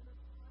yet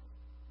sinners, Christ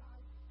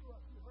died for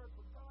us. You heard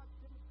from God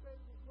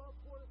demonstrated His love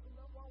for us, and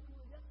that while we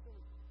were yet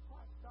sinners,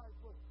 Christ died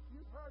for us.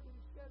 You heard that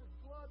He shed His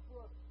blood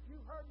for us. You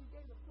heard He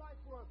gave His life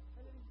for us,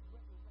 and then He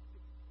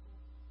resurrected for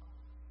us.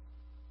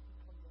 You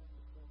come down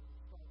this morning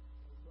and start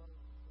a love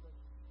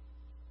relationship.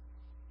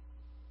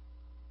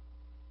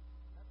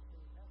 That's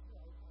me. That's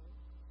right, honey.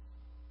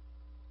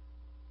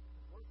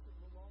 Worship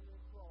no longer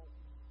enthralls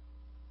me.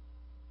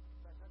 In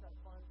fact, I got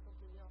to find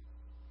something else.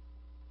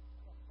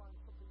 I got to find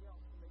something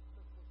else to make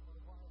sense of my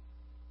life.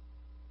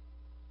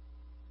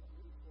 Not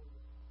really for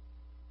you.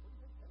 What do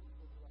you think heaven's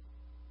going to be like?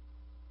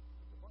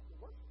 It's a bunch of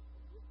worship.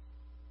 What is it?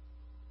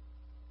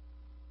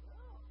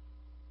 Yeah.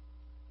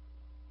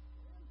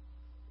 Man,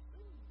 the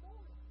thing's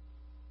boring.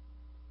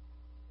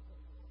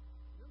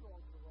 You're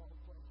going to the wrong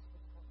place.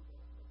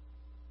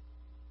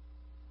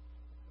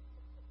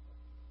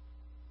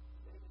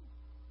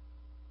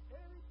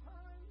 Every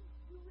time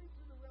you reach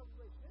in the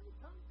Revelation, every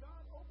time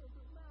God opens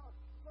His mouth,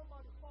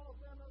 somebody falls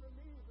down on their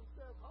knees and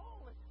says,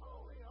 holy,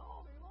 holy,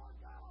 holy, Lord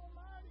God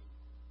Almighty.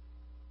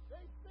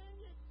 They sing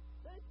it,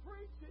 they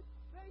preach it,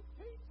 they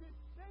teach it,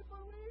 they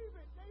believe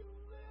it, they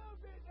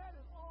live it. That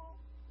is all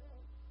they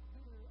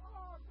do.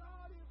 Oh,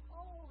 God is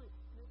holy.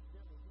 This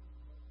devil, he's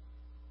holy.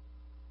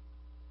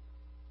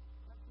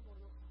 That's one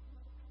of those.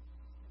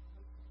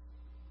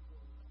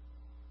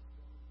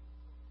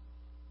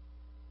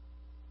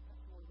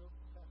 That's one of those.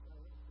 That's all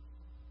right.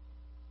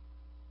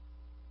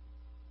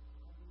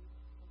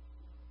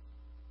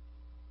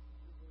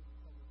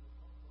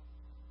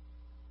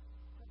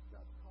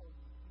 God's calling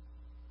you to peace.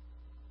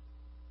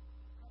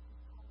 God's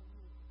calling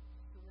you to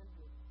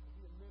surrender and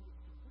be a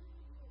minister. Where are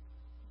you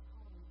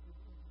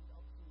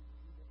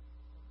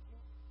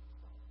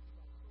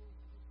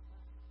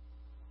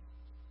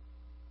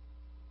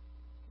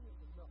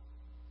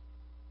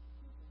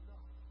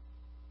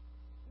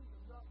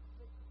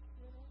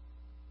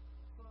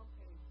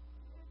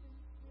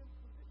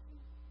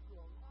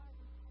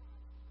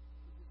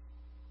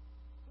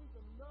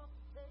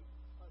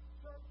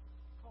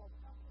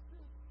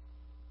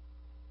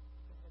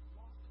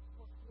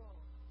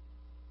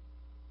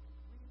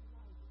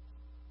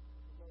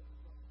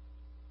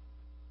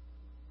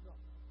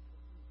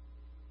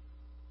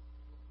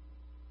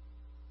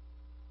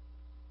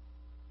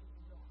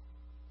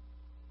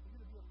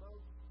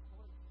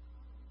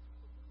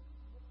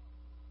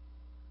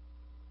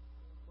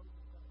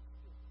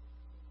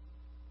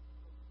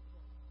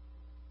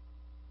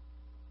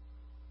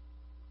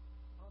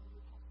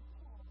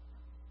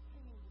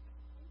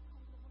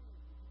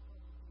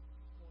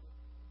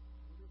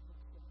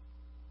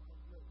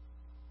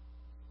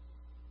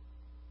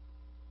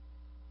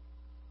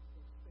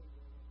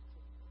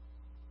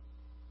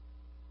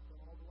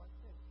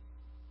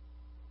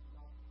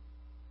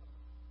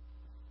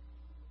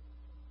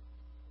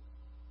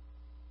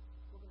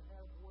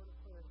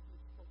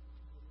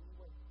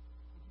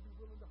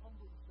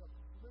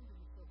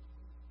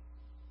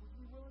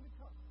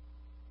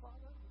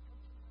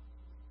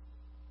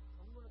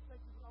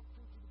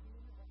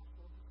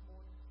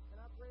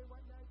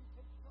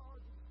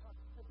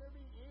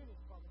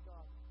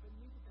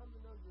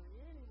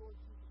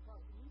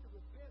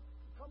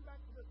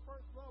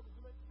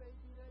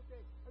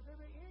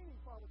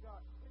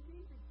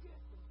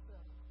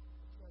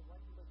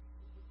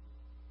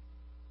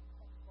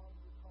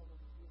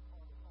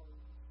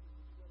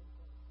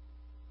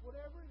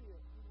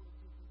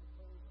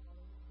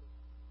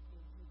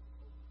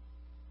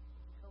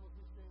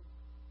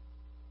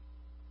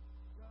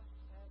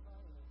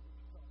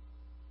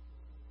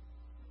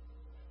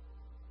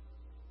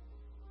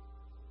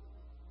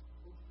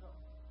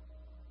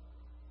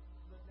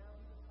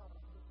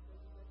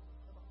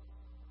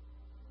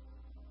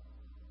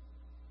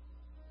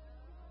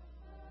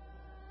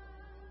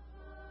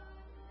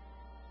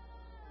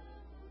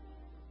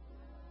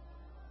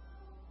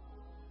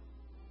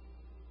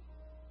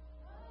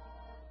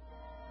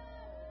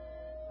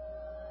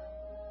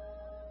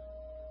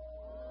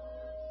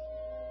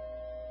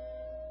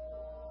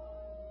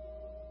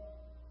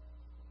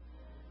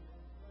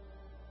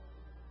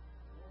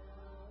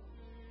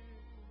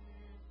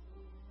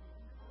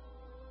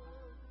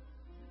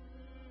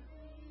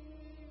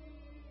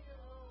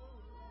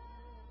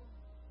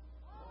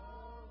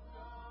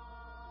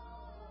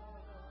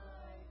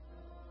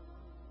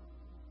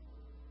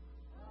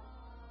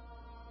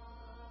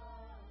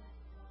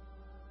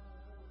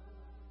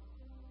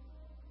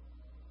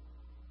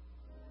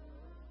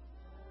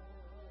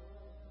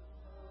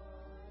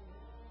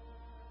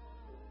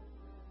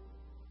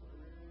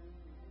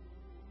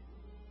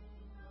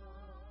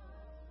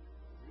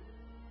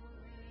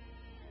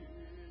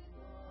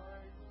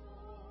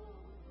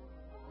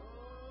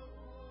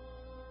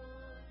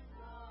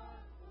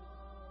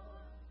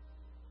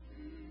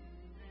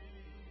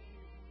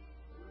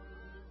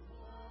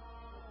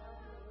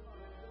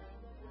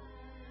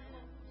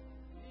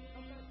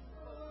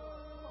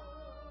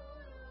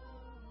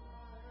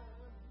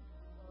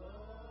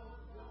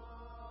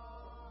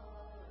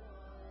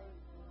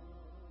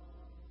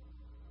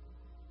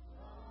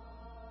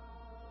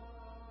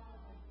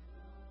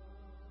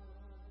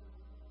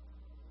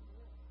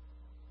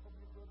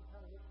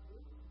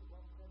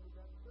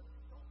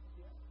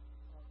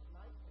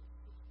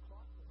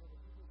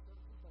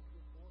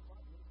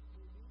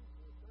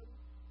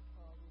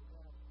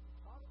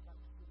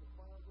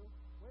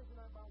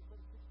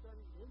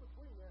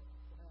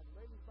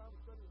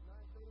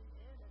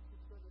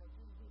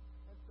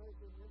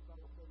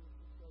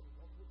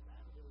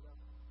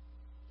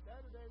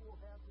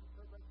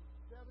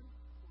 7.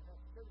 We'll have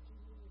Credit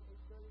Union at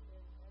 8:30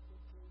 and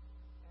Advent Church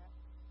at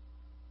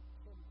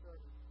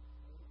 10:30.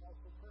 And we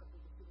also prayerfully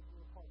consider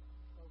being a part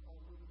on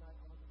movie night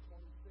on the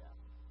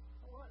 25th.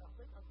 All right, I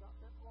think I've got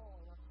that all,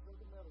 and I can throw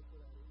the medal for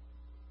that.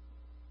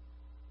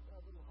 A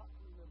little hot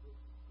to remember.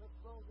 Let's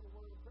close in a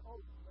word of prayer.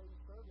 Oh,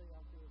 ladies' survey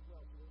out there as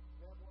well. So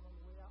grab one on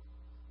the way out,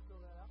 fill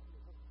that out,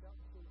 and help us out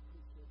and still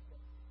appreciate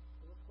that.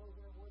 So let's close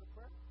in a word of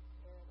prayer.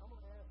 And I'm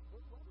going to ask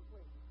Brother Robert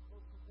Wade